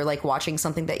amped when you're like watching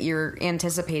something that you're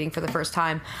anticipating for the first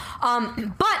time.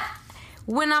 But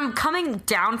when I'm coming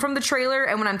down from the trailer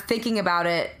and when I'm thinking about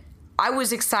it, I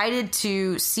was excited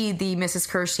to see the Mrs.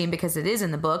 Kirsch scene because it is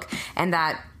in the book, and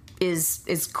that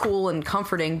is cool and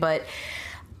comforting, but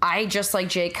I, just like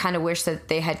Jake, kind of wish that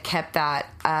they had kept that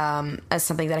as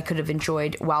something that I could have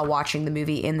enjoyed while watching the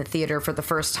movie in the theater for the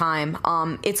first time.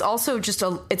 It's also just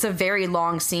it's a very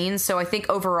long scene, so I think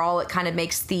overall it kind of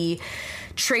makes the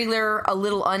trailer a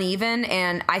little uneven,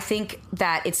 and I think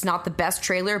that it's not the best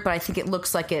trailer, but I think it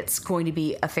looks like it's going to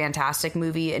be a fantastic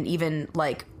movie, and even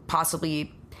like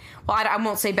possibly, well, I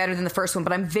won't say better than the first one,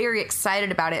 but I'm very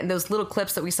excited about it, and those little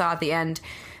clips that we saw at the end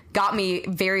got me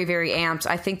very, very amped.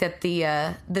 I think that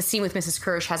the scene with Mrs.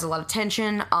 Kirsch has a lot of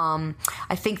tension. I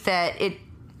think that it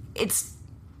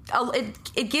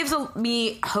gives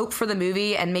me hope for the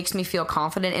movie and makes me feel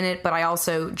confident in it. But I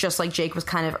also, just like Jake, was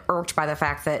kind of irked by the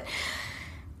fact that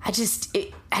I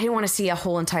didn't want to see a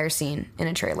whole entire scene in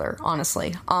a trailer,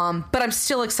 honestly. But I'm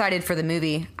still excited for the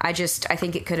movie. I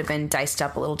think it could have been diced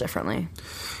up a little differently.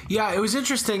 Yeah, it was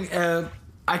interesting.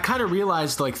 I kind of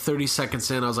realized like 30 seconds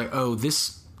in, I was like, oh,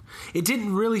 it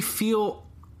didn't really feel...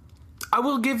 I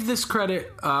will give this credit,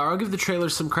 I'll give the trailer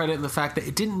some credit in the fact that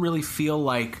it didn't really feel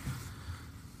like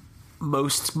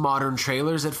most modern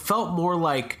trailers. It felt more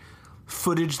like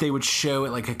footage they would show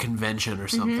at like a convention or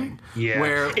something. Yeah.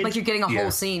 Where like you're getting a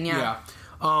whole scene, yeah.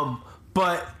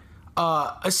 But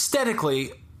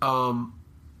aesthetically,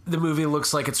 the movie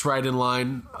looks like it's right in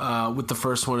line with the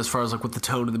first one as far as like what the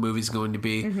tone of the movie is going to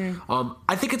be.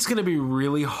 I think it's going to be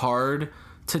really hard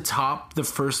to top the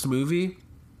first movie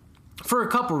for a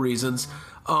couple reasons.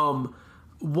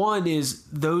 One is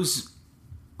those,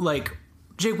 like,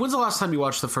 Jake, when's the last time you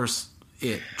watched the first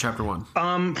It Chapter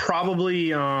 1?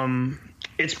 Probably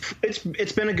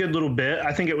it's been a good little bit.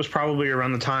 I think it was probably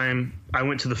around the time I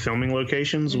went to the filming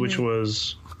locations, which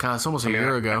was it's almost a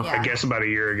year ago. I guess about a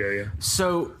year ago, yeah.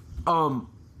 So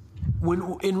when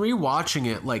in rewatching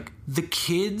it, like the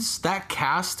kids, that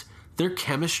cast, their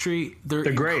chemistry,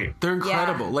 they're great. They're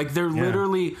incredible. Yeah. Like they're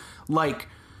literally like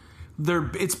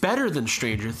it's better than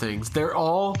Stranger Things. They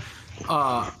all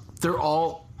have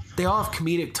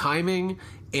comedic timing,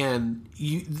 and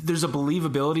there's a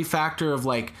believability factor of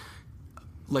like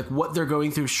what they're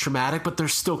going through is traumatic, but they're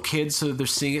still kids, so they're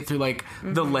seeing it through like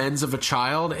the lens of a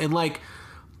child,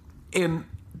 and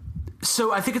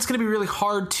so I think it's going to be really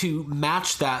hard to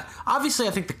match that. Obviously,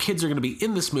 I think the kids are going to be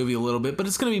in this movie a little bit, but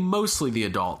it's going to be mostly the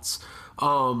adults.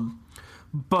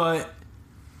 But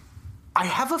I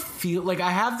have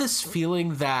I have this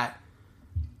feeling that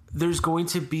there's going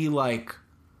to be like,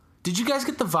 did you guys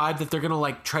get the vibe that they're going to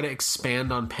like try to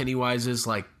expand on Pennywise's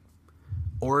like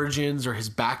origins or his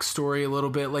backstory a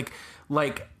little bit? And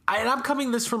I'm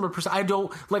coming this from a person, I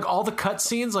don't like all the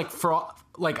cutscenes,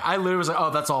 I literally was like, oh,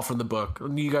 that's all from the book.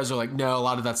 And you guys are like, no, a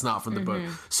lot of that's not from the book.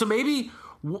 So maybe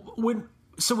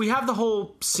so we have the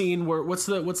whole scene where what's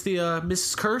the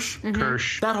Mrs. Kirsch?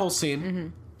 Kirsch. That whole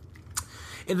scene.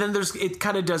 And then it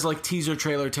kind of does like teaser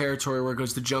trailer territory where it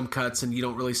goes to jump cuts and you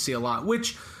don't really see a lot,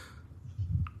 which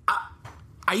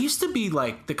I used to be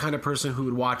like the kind of person who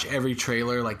would watch every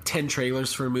trailer, like 10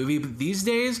 trailers for a movie. But these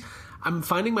days, I'm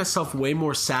finding myself way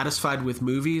more satisfied with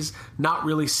movies, not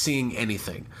really seeing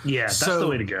anything. Yeah, that's the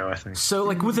way to go, I think. So,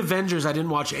 like with Avengers, I didn't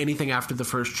watch anything after the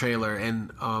first trailer,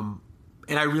 and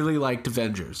and I really liked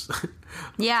Avengers.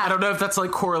 Yeah. I don't know if that's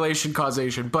like correlation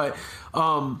causation, but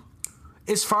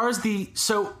as far as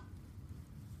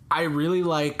I really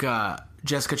like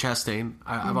Jessica Chastain.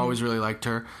 I've always really liked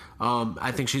her.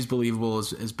 I think she's believable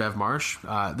as Bev Marsh.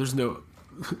 There's no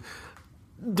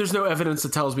evidence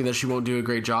that tells me that she won't do a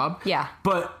great job. Yeah.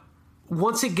 But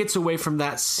once it gets away from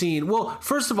that scene, well,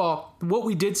 first of all, what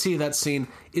we did see in that scene,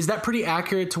 is that pretty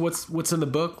accurate to what's in the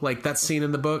book? Like that scene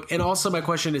in the book? And also my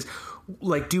question is,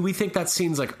 like, do we think that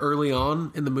scene's like early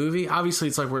on in the movie? Obviously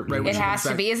it's like right when it she has comes to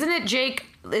back. be. Isn't it, Jake?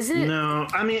 Isn't it? No,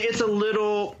 I mean, it's a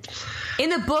little... In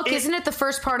the book, isn't it the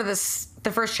first part of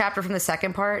the first chapter from the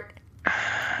second part?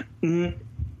 No.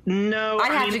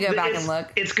 I'd have to go back and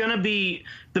look. It's going to be...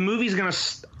 The movie's going to...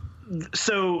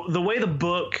 So the way the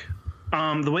book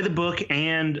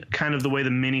and kind of the way the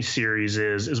miniseries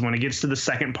is when it gets to the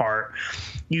second part,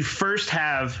 you first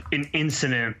have an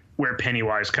incident where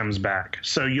Pennywise comes back.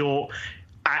 So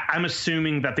I'm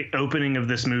assuming that the opening of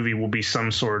this movie will be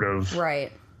some sort of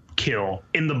kill.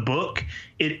 In the book,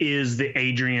 it is the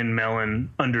Adrian Mellon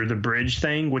under the bridge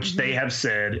thing, which they have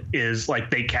said is like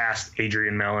they cast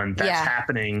Adrian Mellon. That's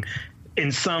happening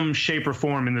in some shape or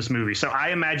form in this movie. So I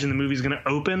imagine the movie's going to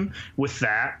open with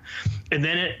that, and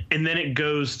then it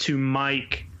goes to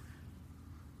Mike,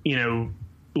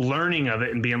 learning of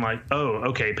it and being like, oh,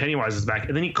 okay, Pennywise is back.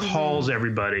 And then he calls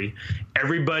everybody,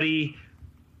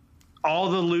 all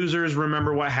the losers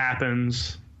remember what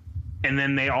happens. And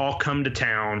then they all come to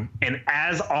town. And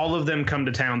as all of them come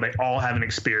to town, they all have an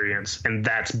experience. And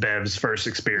that's Bev's first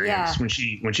experience when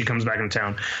she comes back into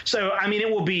town. So, I mean, it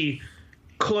will be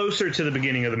closer to the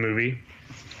beginning of the movie.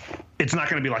 It's not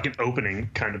going to be like an opening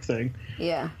kind of thing.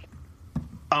 Yeah.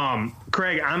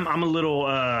 Craig, I'm a little,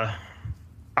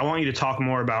 I want you to talk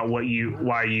more about why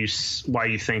you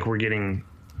think we're getting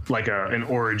like an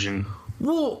origin.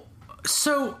 Well,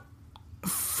 so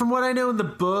from what I know in the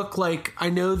book, like I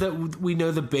know that we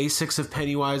know the basics of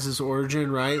Pennywise's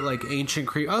origin, right? Like ancient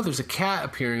creature. Oh, there's a cat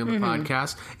appearing on the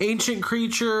podcast. Ancient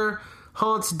creature,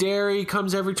 haunts Derry,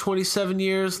 comes every 27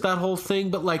 years. That whole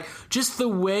thing, but like just the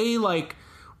way, like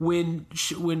when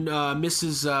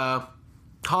Mrs.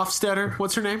 Hofstetter,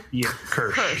 what's her name? Yeah,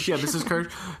 Kirsch. Yeah, Mrs.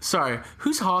 Kirsch. Sorry,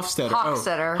 who's Hofstetter?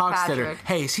 Hofstetter. Oh, Hofstetter. Patrick.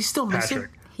 Hey, is he still missing?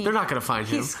 They're not going to find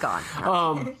him. He's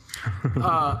gone.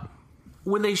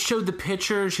 When they showed the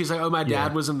picture, she's like, "Oh, my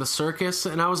dad was in the circus,"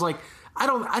 and I was like,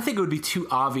 I think it would be too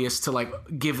obvious to like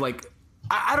give like,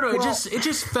 I don't know. Well, it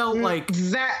just felt like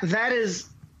that is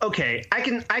okay. I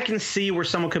can see where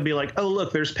someone could be like, "Oh,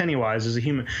 look, there's Pennywise as a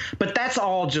human," but that's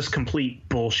all just complete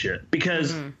bullshit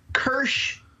because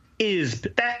Kirsch is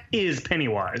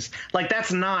Pennywise. Like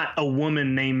that's not a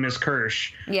woman named Miss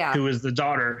Kirsch who is the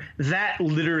daughter. That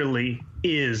literally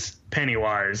is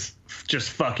Pennywise just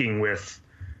fucking with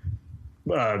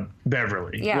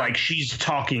Beverly. Like she's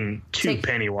talking to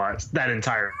Pennywise that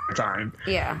entire time.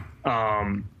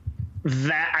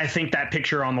 That I think that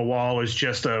picture on the wall is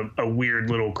just a weird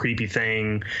little creepy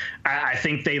thing. I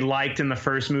think they liked in the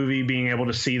first movie being able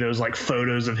to see those like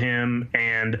photos of him,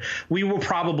 and we will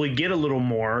probably get a little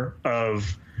more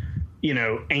of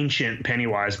ancient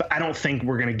Pennywise, but I don't think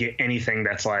we're gonna get anything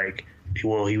that's like,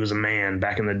 well, he was a man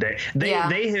back in the day. They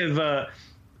have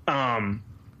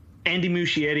Andy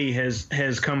Muschietti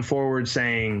has come forward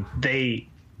saying they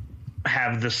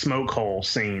have the smoke hole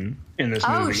scene in this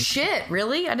movie. Oh shit!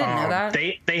 Really? I didn't know that.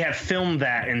 They have filmed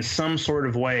that in some sort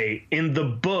of way. In the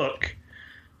book,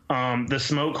 the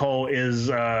smoke hole is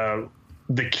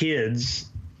the kids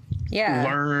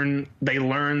learn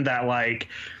that like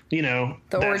the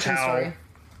that's origin story.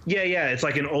 Yeah. It's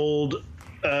like an old.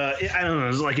 I don't know.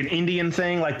 It's like an Indian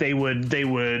thing. Like they would get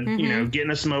in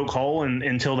a smoke hole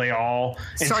until they all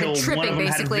started tripping, one of them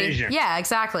basically. had a vision. Yeah,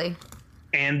 exactly.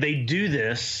 And they do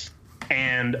this.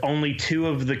 And only two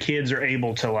of the kids are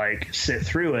able to like sit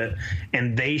through it,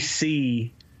 and they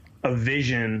see a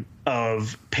vision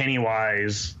of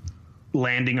Pennywise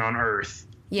landing on Earth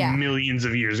millions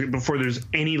of years before there's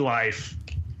any life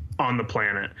on the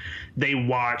planet. They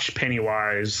watch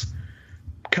Pennywise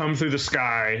come through the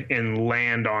sky and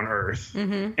land on Earth,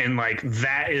 and like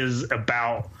that is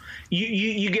about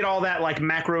you get all that like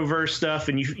macroverse stuff,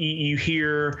 and you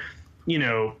hear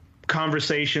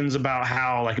conversations about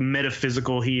how like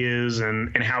metaphysical he is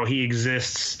and how he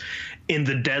exists in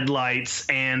the deadlights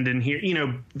and in here,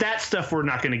 that stuff we're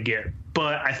not going to get,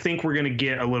 but I think we're going to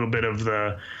get a little bit of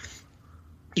the,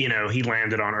 he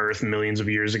landed on Earth millions of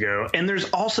years ago. And there's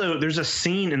a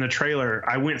scene in the trailer.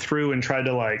 I went through and tried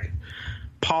to like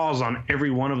pause on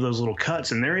every one of those little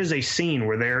cuts. And there is a scene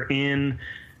where they're in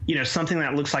something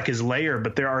that looks like his lair,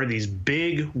 but there are these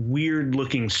big, weird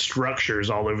looking structures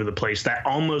all over the place that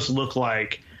almost looks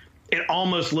like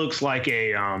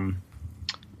a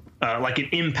like an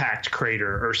impact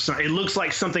crater or something. It looks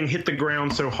like something hit the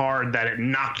ground so hard that it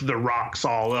knocked the rocks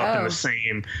all up in the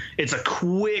same. It's a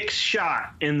quick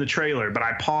shot in the trailer, but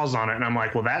I pause on it and I'm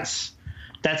like, well, that's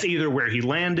either where he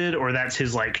landed or that's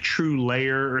his like true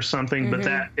lair or something. But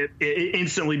that it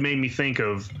instantly made me think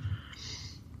of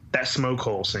that smoke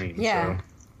hole scene. Yeah. So.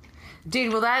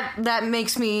 Dude, well, that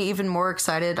makes me even more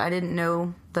excited. I didn't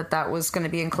know that was going to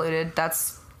be included.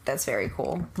 That's very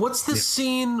cool. What's the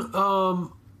scene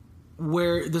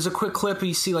where there's a quick clip and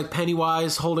you see like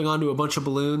Pennywise holding onto a bunch of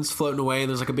balloons floating away and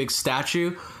there's like a big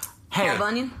statue? Hey,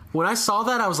 when I saw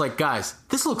that, I was like, guys,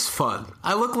 this looks fun.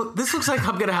 This looks like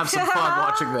I'm going to have some fun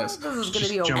watching this. This is going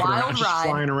to be a wild ride.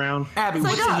 Flying around. Abby,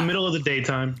 what's in the middle of the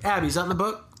daytime? Abby, is that in the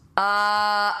book?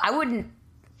 I wouldn't.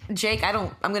 Jake,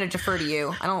 I'm going to defer to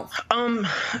you. I don't.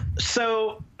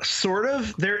 So sort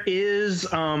of. There's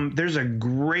a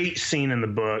great scene in the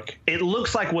book. It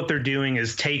looks like what they're doing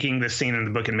is taking the scene in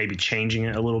the book and maybe changing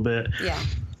it a little bit. Yeah.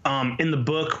 In the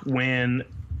book, when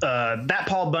that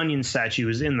Paul Bunyan statue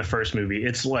is in the first movie,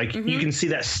 it's like you can see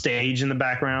that stage in the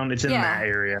background. It's in that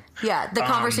area. Yeah, the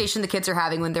conversation the kids are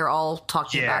having when they're all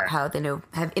talking about how they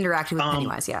have interacted with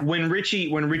Pennywise. Yeah. When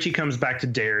Richie comes back to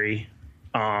Derry,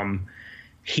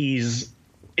 he's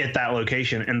at that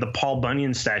location and the Paul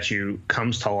Bunyan statue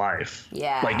comes to life.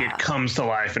 Yeah. Like it comes to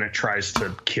life and it tries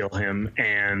to kill him,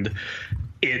 and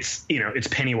it's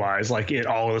Pennywise. Like it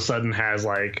all of a sudden has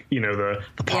like, the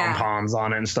pom-poms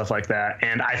on it and stuff like that.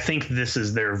 And I think this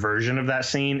is their version of that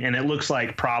scene. And it looks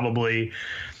like probably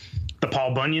the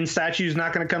Paul Bunyan statue is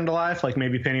not going to come to life. Like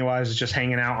maybe Pennywise is just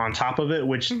hanging out on top of it,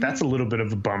 which that's a little bit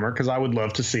of a bummer because I would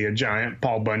love to see a giant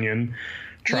Paul Bunyan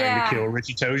trying to kill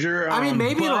Richie Tozier. I mean,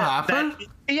 maybe it'll happen.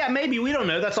 Maybe. We don't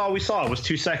know. That's all we saw. It was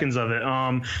 2 seconds of it.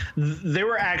 There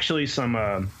were actually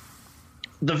some...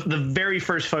 The very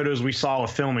first photos we saw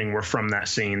of filming were from that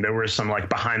scene. There were some like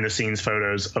behind the scenes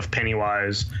photos of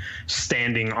Pennywise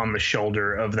standing on the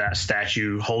shoulder of that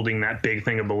statue, holding that big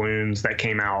thing of balloons that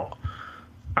came out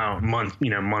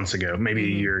months ago, maybe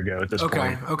a year ago at this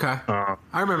point. Okay. I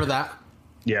remember that.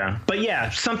 Yeah, but yeah,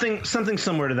 something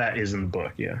similar to that is in the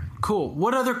book. Yeah. Cool.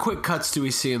 What other quick cuts do we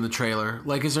see in the trailer?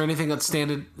 Like, is there anything that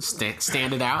standed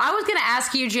out? I was gonna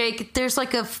ask you, Jake. There's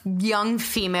like a young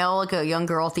female, like a young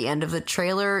girl at the end of the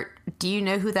trailer. Do you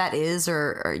know who that is,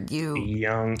 or are you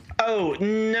young? Oh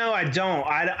no, I don't.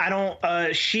 I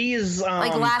don't. She's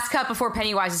like last cut before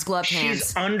Pennywise's gloved hands.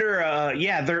 She's under.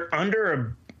 They're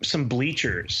under some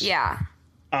bleachers. Yeah.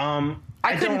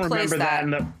 I don't remember that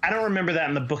I don't remember that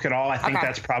in the book at all. I think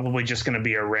that's probably just going to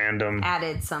be a random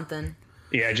added something.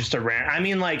 Yeah, just a random. I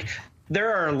mean, like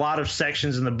there are a lot of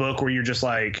sections in the book where you're just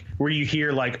like where you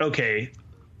hear like, okay,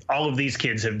 all of these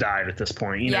kids have died at this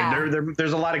point. You know,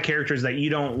 there's a lot of characters that you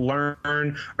don't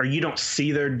learn or you don't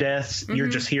see their deaths. You're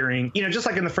just hearing, just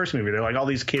like in the first movie, they're like all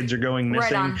these kids are going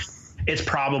missing. Right on. It's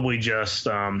probably just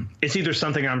it's either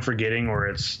something I'm forgetting or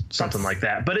it's something like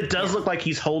that. But it does look like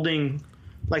he's holding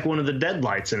like one of the dead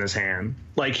lights in his hand.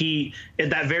 Like he, at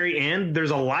that very end,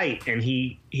 there's a light and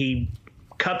he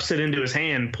cups it into his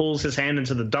hand, pulls his hand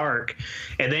into the dark,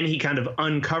 and then he kind of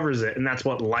uncovers it, and that's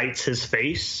what lights his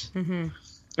face. Mm-hmm.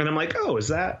 And I'm like, oh, is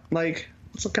that like,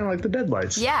 it's kind of like the dead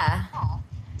lights. Yeah.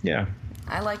 Yeah.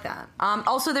 I like that.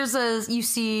 Also, you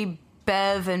see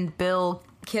Bev and Bill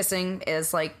kissing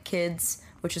as like kids,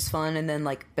 which is fun, and then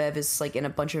like Bev is like in a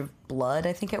bunch of blood,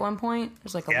 I think at one point.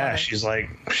 There's like a lot of... she's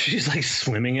like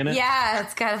swimming in it. Yeah,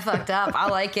 it's kind of fucked up. I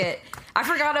like it. I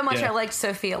forgot how much I liked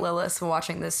Sophia Lillis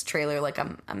watching this trailer. Like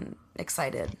I'm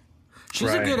excited.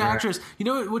 She's a good actress. You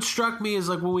know what struck me is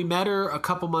like when we met her a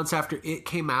couple months after it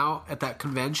came out at that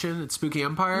convention at Spooky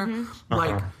Empire,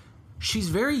 like she's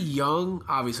very young.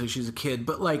 Obviously she's a kid,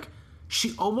 but like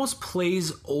she almost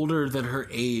plays older than her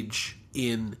age.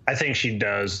 I think she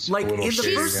does. Like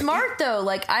she's smart though.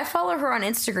 Like I follow her on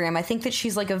Instagram. I think that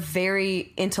she's like a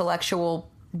very intellectual,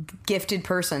 gifted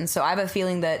person. So I have a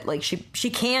feeling that like she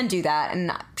can do that,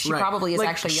 and she probably is like,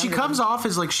 actually younger. She comes off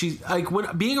as like she like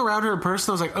when being around her in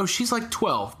person, I was like, oh, she's like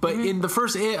 12. But in the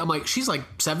first I'm like, she's like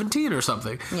 17 or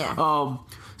something. Yeah.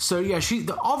 So yeah,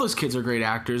 all those kids are great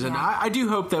actors, and I do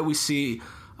hope that we see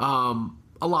a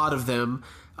lot of them.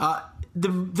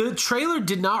 The trailer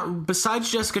did not, besides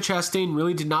Jessica Chastain,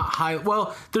 really did not highlight.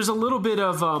 Well, there's a little bit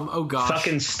of oh gosh,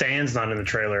 fucking Stan's not in the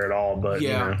trailer at all. But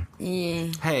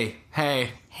Hey,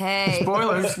 Hey,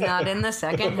 Spoilers. Not in the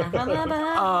second half of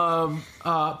the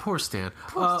book. Poor Stan.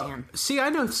 Poor Stan. See, I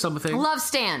know something. Love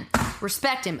Stan.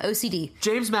 Respect him. OCD.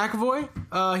 James McAvoy,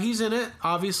 he's in it.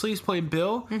 Obviously, he's playing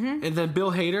Bill. And then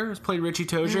Bill Hader is playing Richie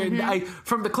Tozier. And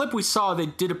from the clip we saw, they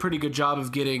did a pretty good job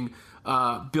of getting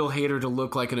Bill Hader to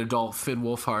look like an adult Finn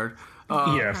Wolfhard.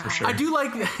 Yeah, for sure. I do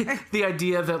like the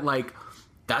idea that, like,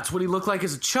 that's what he looked like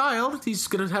as a child. He's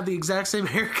going to have the exact same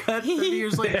haircut 30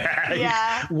 years later.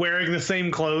 Yeah, he's wearing the same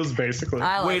clothes, basically.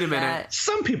 Wait a minute.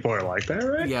 Some people are like that,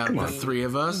 right? Yeah, Come the on. three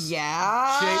of us.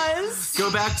 Yes. Jake,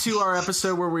 go back to our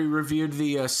episode where we reviewed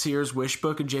the Sears Wish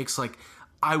book, and Jake's like,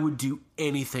 I would do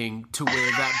anything to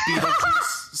wear that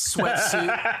Beetlejuice sweatsuit.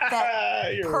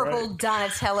 That You're purple right.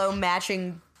 Donatello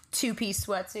matching two-piece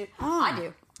sweatsuit. I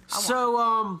do.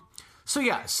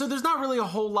 So there's not really a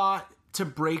whole lot to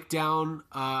break down.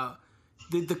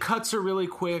 The cuts are really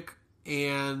quick,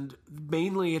 and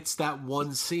mainly it's that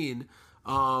one scene.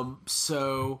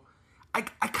 So I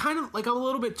kind of, like, I'm a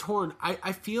little bit torn.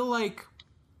 I feel like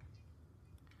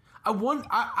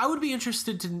I would be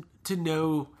interested to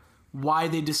know why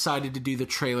they decided to do the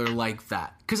trailer like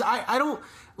that, because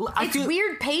it's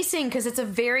weird pacing because it's a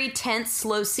very tense,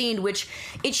 slow scene, which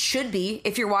it should be.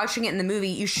 If you're watching it in the movie,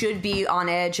 you should be on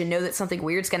edge and know that something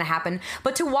weird's going to happen.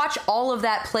 But to watch all of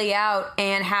that play out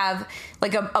and have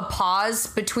like a pause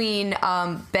between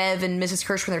Bev and Mrs.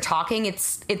 Kirsch when they're talking,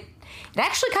 it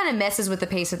actually kind of messes with the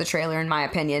pace of the trailer, in my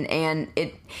opinion, and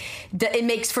it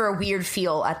makes for a weird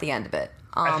feel at the end of it.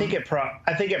 I think it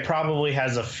probably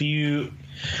has a few.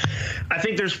 I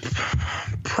think there's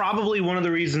probably one of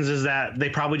the reasons is that they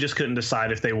probably just couldn't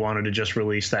decide if they wanted to just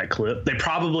release that clip. They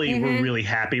probably were really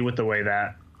happy with the way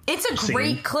that. It's a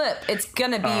great clip. It's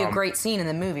gonna be a great scene in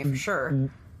the movie for sure.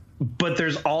 But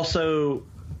there's also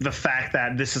the fact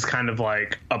that this is kind of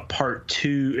like a part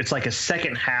two. It's like a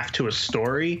second half to a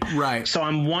story. Right. So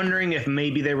I'm wondering if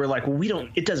maybe they were like, well,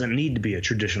 it doesn't need to be a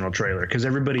traditional trailer because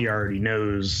everybody already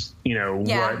knows,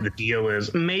 what the deal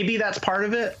is. Maybe that's part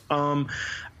of it.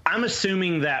 I'm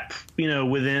assuming that,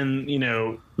 within,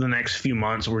 the next few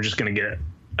months, we're just going to get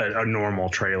a normal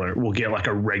trailer. We'll get like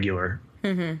a regular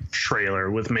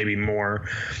trailer with maybe more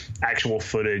actual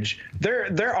footage.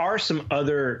 There are some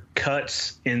other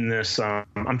cuts in this.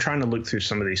 I'm trying to look through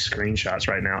some of these screenshots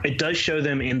right now. It does show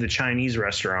them in the Chinese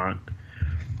restaurant,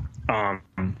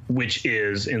 which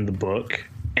is in the book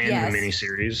and the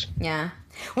miniseries. Yeah.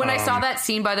 When I saw that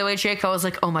scene, by the way, Jake, I was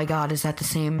like, oh my God, is that the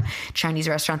same Chinese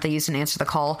restaurant they used in Answer the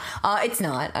Call? It's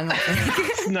not. I'm not.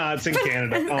 No, it's in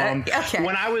Canada. Okay.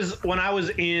 When I was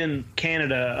in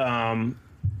Canada,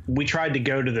 we tried to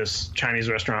go to this Chinese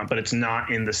restaurant, but it's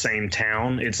not in the same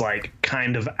town. It's like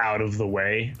kind of out of the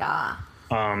way. So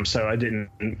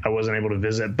I wasn't able to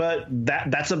visit, but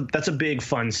that's a big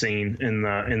fun scene in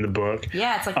the book.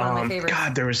 Yeah, it's like one of my favorites.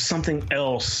 God, there was something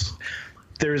else.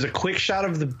 There's a quick shot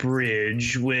of the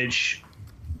bridge, which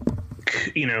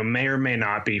may or may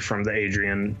not be from the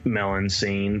Adrian Mellon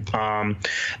scene.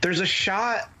 There's a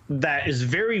shot that is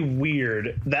very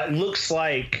weird that looks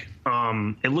like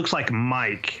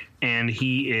Mike, and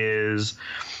he is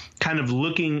kind of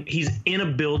looking. He's in a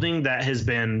building that has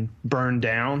been burned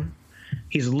down.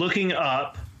 He's looking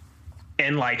up,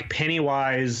 and like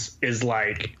Pennywise is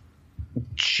like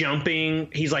jumping.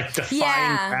 He's like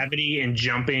defying gravity and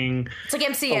jumping. It's like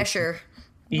MC Escher.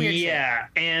 Weird shit.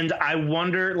 And I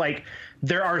wonder, like,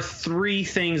 there are three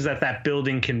things that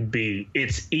building can be.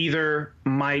 It's either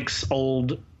Mike's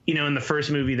old, in the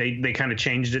first movie they kind of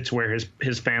changed it to where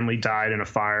his family died in a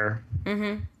fire.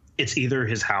 Mm-hmm. It's either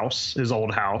his house, his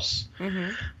old house.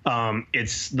 Mm-hmm.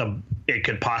 It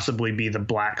could possibly be the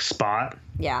black spot.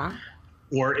 Yeah.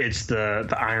 Or it's the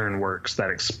ironworks that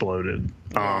exploded.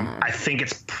 I think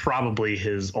it's probably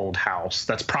his old house.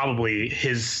 That's probably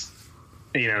his,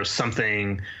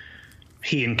 something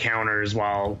he encounters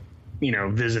while,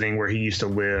 visiting where he used to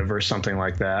live or something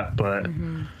like that. But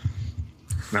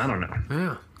I don't know.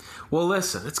 Yeah. Well,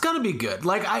 listen, it's gonna be good.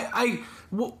 Like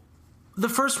the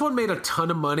first one made a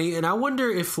ton of money, and I wonder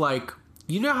if, like,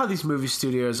 how these movie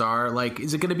studios are, like,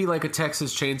 is it going to be like a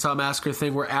Texas Chainsaw Massacre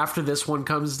thing where after this one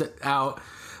comes out,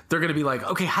 they're going to be like,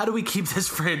 okay, how do we keep this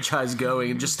franchise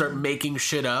going, and just start making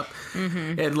shit up?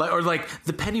 And like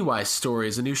the Pennywise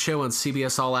stories, a new show on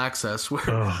CBS All Access where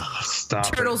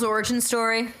Turtles origin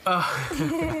story.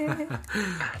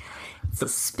 It's a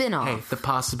spin-off. Hey, the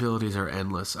possibilities are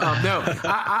endless. No,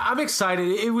 I'm excited.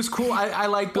 It was cool. I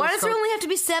like. Why does there only have to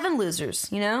be 7 losers?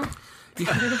 What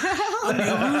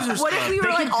if we were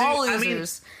like all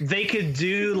losers? They could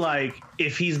do, like,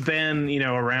 if he's been,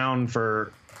 around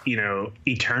for,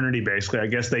 eternity, basically. I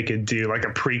guess they could do like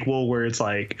a prequel where it's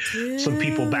like some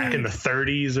people back in the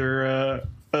 30s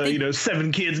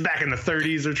 7 kids back in the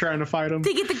 30s are trying to fight him.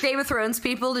 They get the Game of Thrones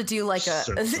people to do like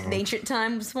So an ancient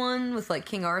times one with like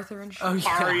King Arthur and shit. Oh,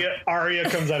 yeah. Arya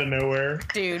comes out of nowhere.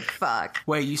 Dude, fuck.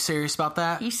 Wait, you serious about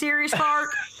that? You serious, Mark?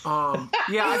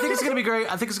 Yeah, I think it's gonna be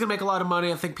great. I think it's gonna make a lot of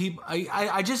money. I think people.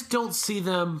 I just don't see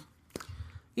them.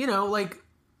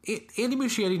 Andy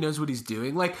Muschietti knows what he's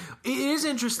doing. Like, it is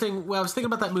interesting. When I was thinking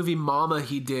about that movie Mama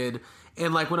he did,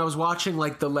 and like when I was watching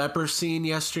like the leper scene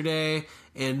yesterday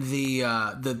and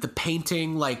the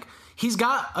painting, like he's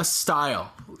got a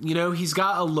style. He's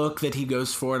got a look that he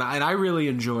goes for, and I really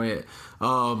enjoy it.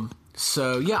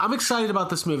 So yeah, I'm excited about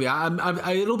this movie.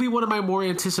 It'll be one of my more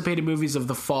anticipated movies of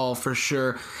the fall for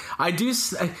sure.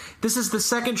 This is the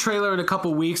second trailer in a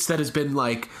couple weeks that has been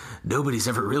like nobody's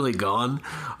ever really gone.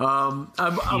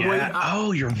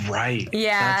 You're right.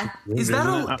 Yeah. Is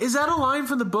that a line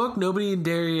from the book? Nobody in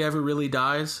Derry ever really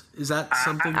dies. Is that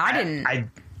something? I didn't.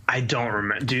 I don't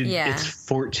remember, dude. Yeah. It's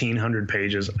 1,400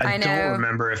 pages. I don't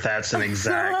remember if that's an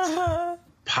exact.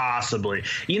 Possibly.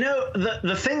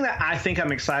 The thing that I think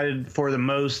I'm excited for the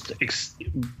most,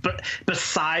 but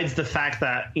besides the fact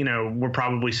that, we're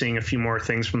probably seeing a few more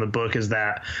things from the book, is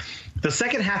that the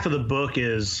second half of the book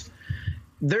is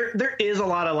there is a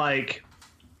lot of like,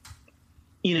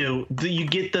 you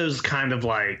get those kind of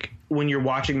like, when you're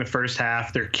watching the first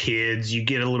half, they're kids, you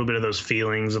get a little bit of those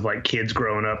feelings of like kids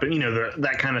growing up and,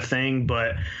 that kind of thing.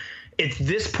 But it's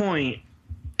this point,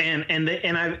 and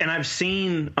I've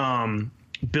seen,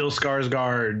 Bill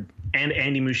Skarsgård and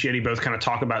Andy Muschietti both kind of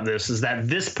talk about this, is that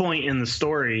this point in the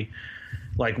story,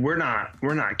 like we're not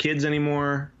kids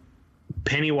anymore.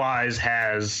 Pennywise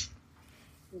has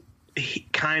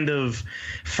kind of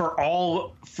for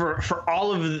all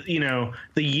of the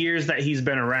years that he's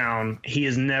been around, he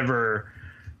has never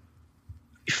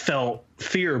felt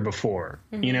fear before.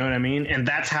 Mm-hmm. You know what I mean? And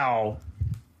that's how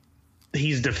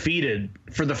he's defeated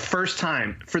for the first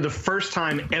time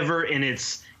ever in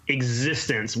its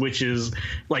existence, which is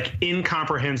like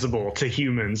incomprehensible to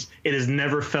humans. It has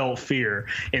never felt fear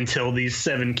until these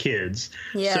 7 kids.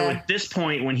 Yeah. So at this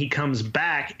point, when he comes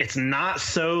back, it's not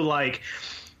so like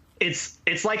it's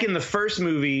like in the first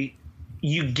movie,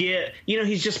 you get,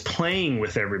 he's just playing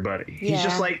with everybody. Yeah. He's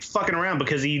just like fucking around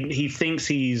because he thinks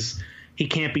he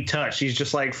can't be touched. He's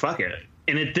just like, fuck it.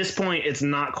 And at this point, it's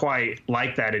not quite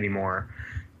like that anymore.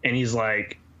 And he's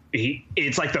like,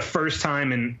 it's like the first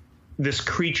time in this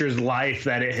creature's life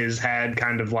that it has had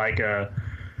kind of like a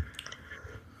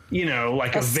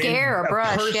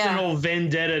personal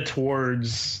vendetta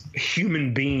towards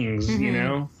human beings.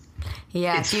 Mm-hmm.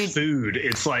 Yeah, it's food.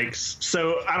 It's like,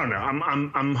 so I don't know.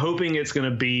 I'm hoping it's going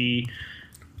to be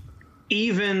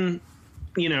even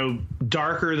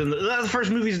darker than the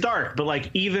first movie's dark, but like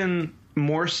even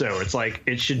more so. It's like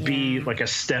it should be like a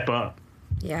step up.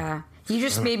 Yeah. You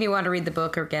just made me want to read the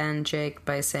book again, Jake,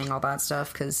 by saying all that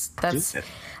stuff, because that's...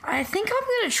 I think I'm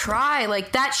going to try.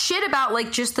 Like, that shit about,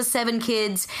 like, just the 7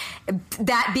 kids,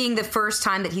 that being the first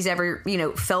time that he's ever,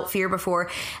 felt fear before,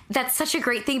 that's such a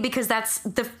great thing, because that's...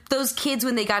 those kids,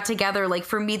 when they got together, like,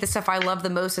 for me, the stuff I love the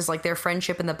most is, like, their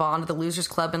friendship and the bond of the Losers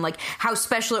Club, and, like, how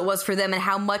special it was for them, and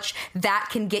how much that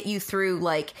can get you through,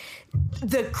 like...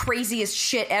 the craziest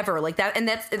shit ever, like that, and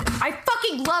that's I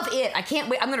fucking love it. I can't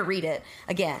wait. I'm gonna read it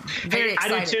again. Very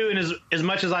excited. I do too, and as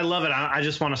much as I love it, I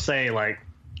just want to say, like,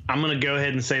 I'm gonna go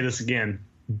ahead and say this again.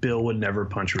 Bill would never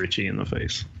punch Richie in the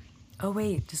face. Oh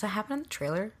wait, does that happen in the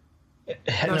trailer? No,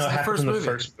 it happened in the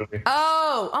first movie.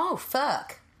 Oh,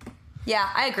 fuck. Yeah,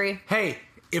 I agree. Hey,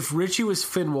 if Richie was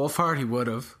Finn Wolfhard, he would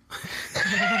have.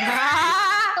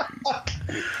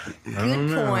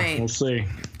 Good point. We'll see,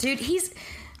 dude.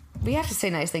 We have to say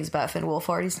nice things about Finn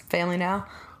Wolfhard. He's family now.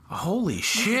 Holy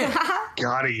shit.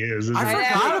 God, he is. I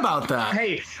forgot about that.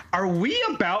 Hey, are we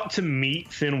about to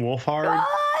meet Finn Wolfhard?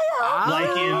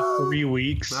 Like in 3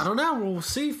 weeks? I don't know. We'll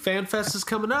see. FanFest is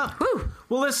coming up. Woo.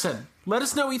 Well, listen. Let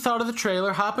us know what you thought of the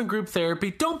trailer. Hop in Group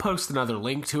Therapy. Don't post another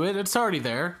link to it. It's already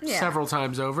there several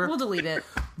times over. We'll delete it.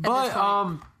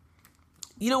 But,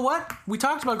 you know what? We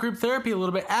talked about group therapy a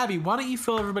little bit. Abby, why don't you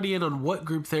fill everybody in on what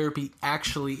group therapy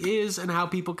actually is and how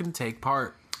people can take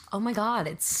part? Oh my God,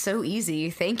 it's so easy.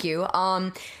 Thank you.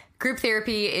 Group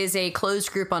therapy is a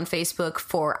closed group on Facebook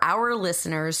for our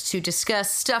listeners to discuss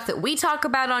stuff that we talk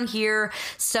about on here,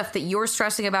 stuff that you're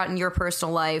stressing about in your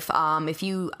personal life. If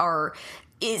you are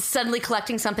suddenly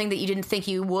collecting something that you didn't think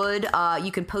you would,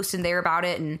 you can post in there about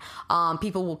it, and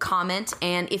people will comment.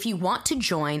 And if you want to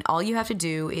join, all you have to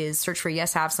do is search for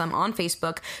Yes Have Some on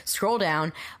Facebook, scroll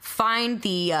down, find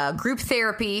the group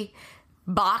therapy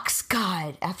box.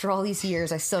 God, after all these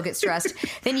years, I still get stressed.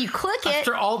 Then you click it.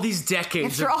 After all these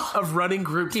decades of running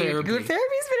group therapy. Group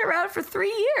therapy's been around for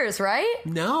 3 years, right?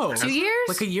 No. 2 years?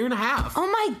 Like a year and a half. Oh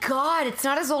my God, it's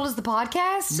not as old as the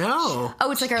podcast? No.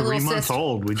 Oh, it's like our 3 little months sister.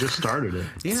 old. We just started it.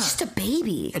 Yeah. It's just a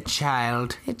baby. A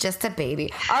child. It's just a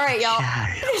baby. All right, y'all.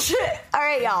 All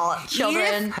right, y'all.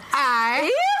 Children.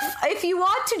 If you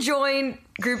want to join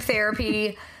group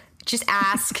therapy, just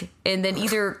ask and then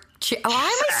either... Why am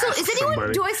I still... Is anyone...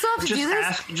 Somebody. Do I still have to do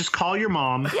this? Just call your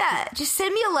mom. Yeah, just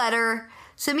send me a letter.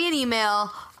 Send me an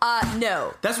email.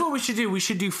 No. That's what we should do. We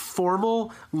should do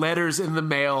formal letters in the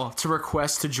mail to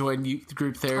request to join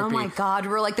group therapy. Oh my God,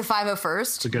 we're like the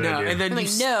 501st. It's a good No, idea. and then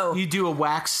no. you do a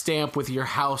wax stamp with your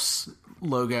house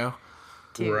logo.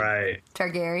 Dude. Right.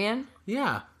 Targaryen?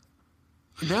 Yeah.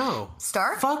 No.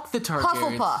 Stark? Fuck the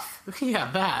Targaryens. Hufflepuff.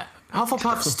 Yeah, that.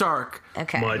 Hufflepuff Stark.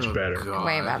 Okay. Much better. God.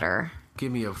 Way better. Give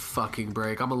me a fucking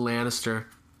break. I'm a Lannister.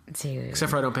 Dude.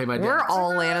 Except for I don't pay my We're debts.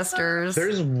 all Lannisters.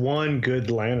 There's one good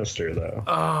Lannister, though.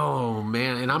 Oh,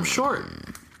 man. And I'm short.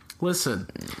 Listen.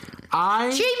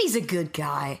 Jamie's a good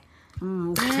guy.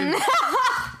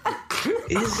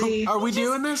 Is he? Are we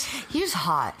doing this? He's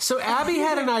hot. So Abby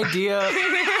had an idea.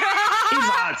 He's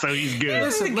hot, so he's good.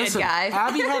 Listen, good guy.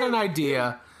 Abby had an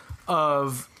idea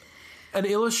of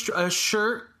a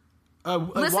shirt.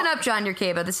 Listen up, John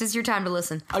Yerkeba. This is your time to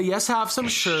listen. A Yes Have Some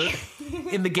shirt.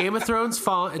 In the Game of Thrones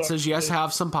font, it says Yes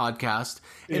Have Some podcast.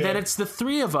 And then it's the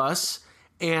three of us,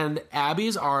 and Abby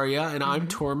is Arya, and I'm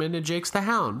Tormund, and Jake's the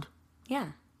Hound. Yeah.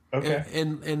 Okay.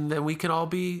 And then we can all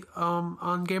be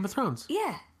on Game of Thrones.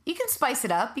 Yeah. You can spice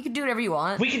it up. You can do whatever you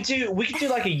want. We could do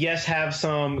like a Yes Have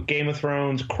Some Game of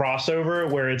Thrones crossover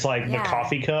where it's like the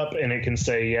coffee cup and it can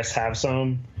say Yes Have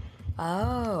Some.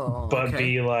 Oh. But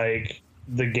be like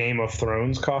the Game of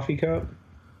Thrones coffee cup.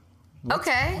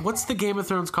 Okay. What's the Game of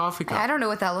Thrones coffee cup? I don't know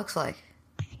what that looks like.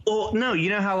 Well, no,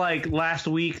 you know how like last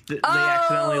week they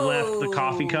accidentally left the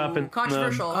coffee cup and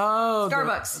Controversial.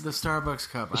 Starbucks. The Starbucks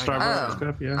cup. The Starbucks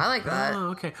cup, yeah. I like that. Oh,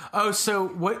 okay. Oh, so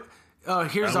what?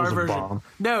 Here's That our was a version. bomb.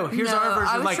 No, here's our version.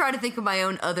 I was like, trying to think of my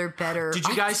own other better. did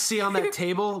you guys see on that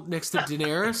table next to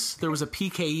Daenerys? There was a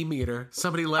PKE meter.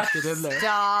 Somebody left it in there.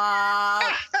 Stop.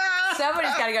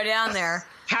 Somebody's got to go down there.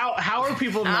 How are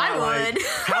people not I would.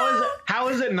 how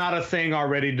is it not a thing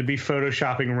already to be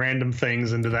photoshopping random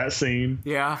things into that scene?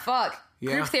 Yeah. Fuck.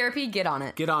 Yeah. Group therapy, get on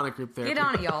it. Get on it, group therapy. Get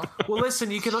on it, y'all. Well, listen,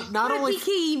 you can not Put only. a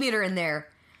PKE meter in there.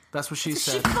 That's what she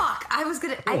said. Fuck. I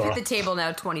hit the table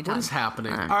now 20 times. What is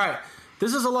happening? All right.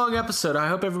 This is a long episode. I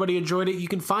hope everybody enjoyed it. You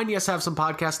can find Yes Have Some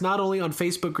podcast not only on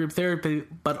Facebook Group Therapy,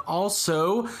 but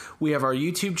also we have our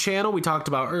YouTube channel we talked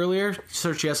about earlier.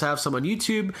 Search Yes Have Some on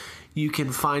YouTube. You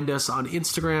can find us on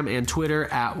Instagram and Twitter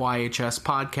at YHS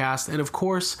Podcast. And of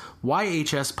course,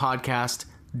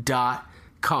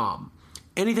 YHSpodcast.com.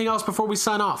 Anything else before we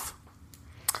sign off?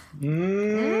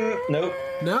 Nope.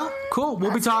 No? Cool.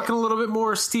 We'll be talking a little bit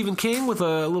more Stephen King with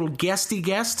a little guesty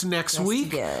guest next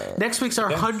week. guest. Next week's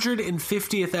our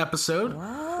 150th episode.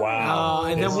 Wow.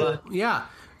 And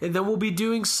then we'll be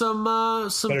doing some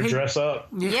Better dress up.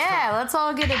 Yeah, let's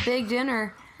all get a big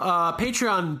dinner.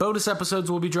 Patreon bonus episodes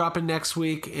will be dropping next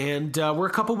week, and we're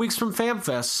a couple weeks from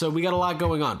FanFest, so we got a lot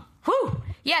going on. Whew.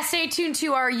 Yeah, stay tuned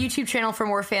to our YouTube channel for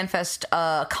more FanFest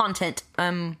content.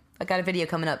 I got a video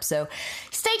coming up, so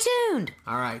stay tuned.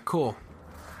 All right, cool.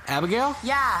 Abigail?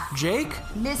 Yeah. Jake?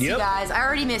 Miss you guys. I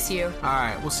already miss you. All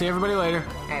right, we'll see everybody later.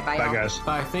 All right, bye, Bye, y'all. guys.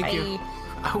 Bye, thank you.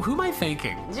 Who am I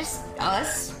thanking? Just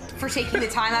us for taking the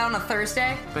time out on a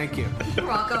Thursday. Thank you. You're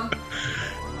welcome.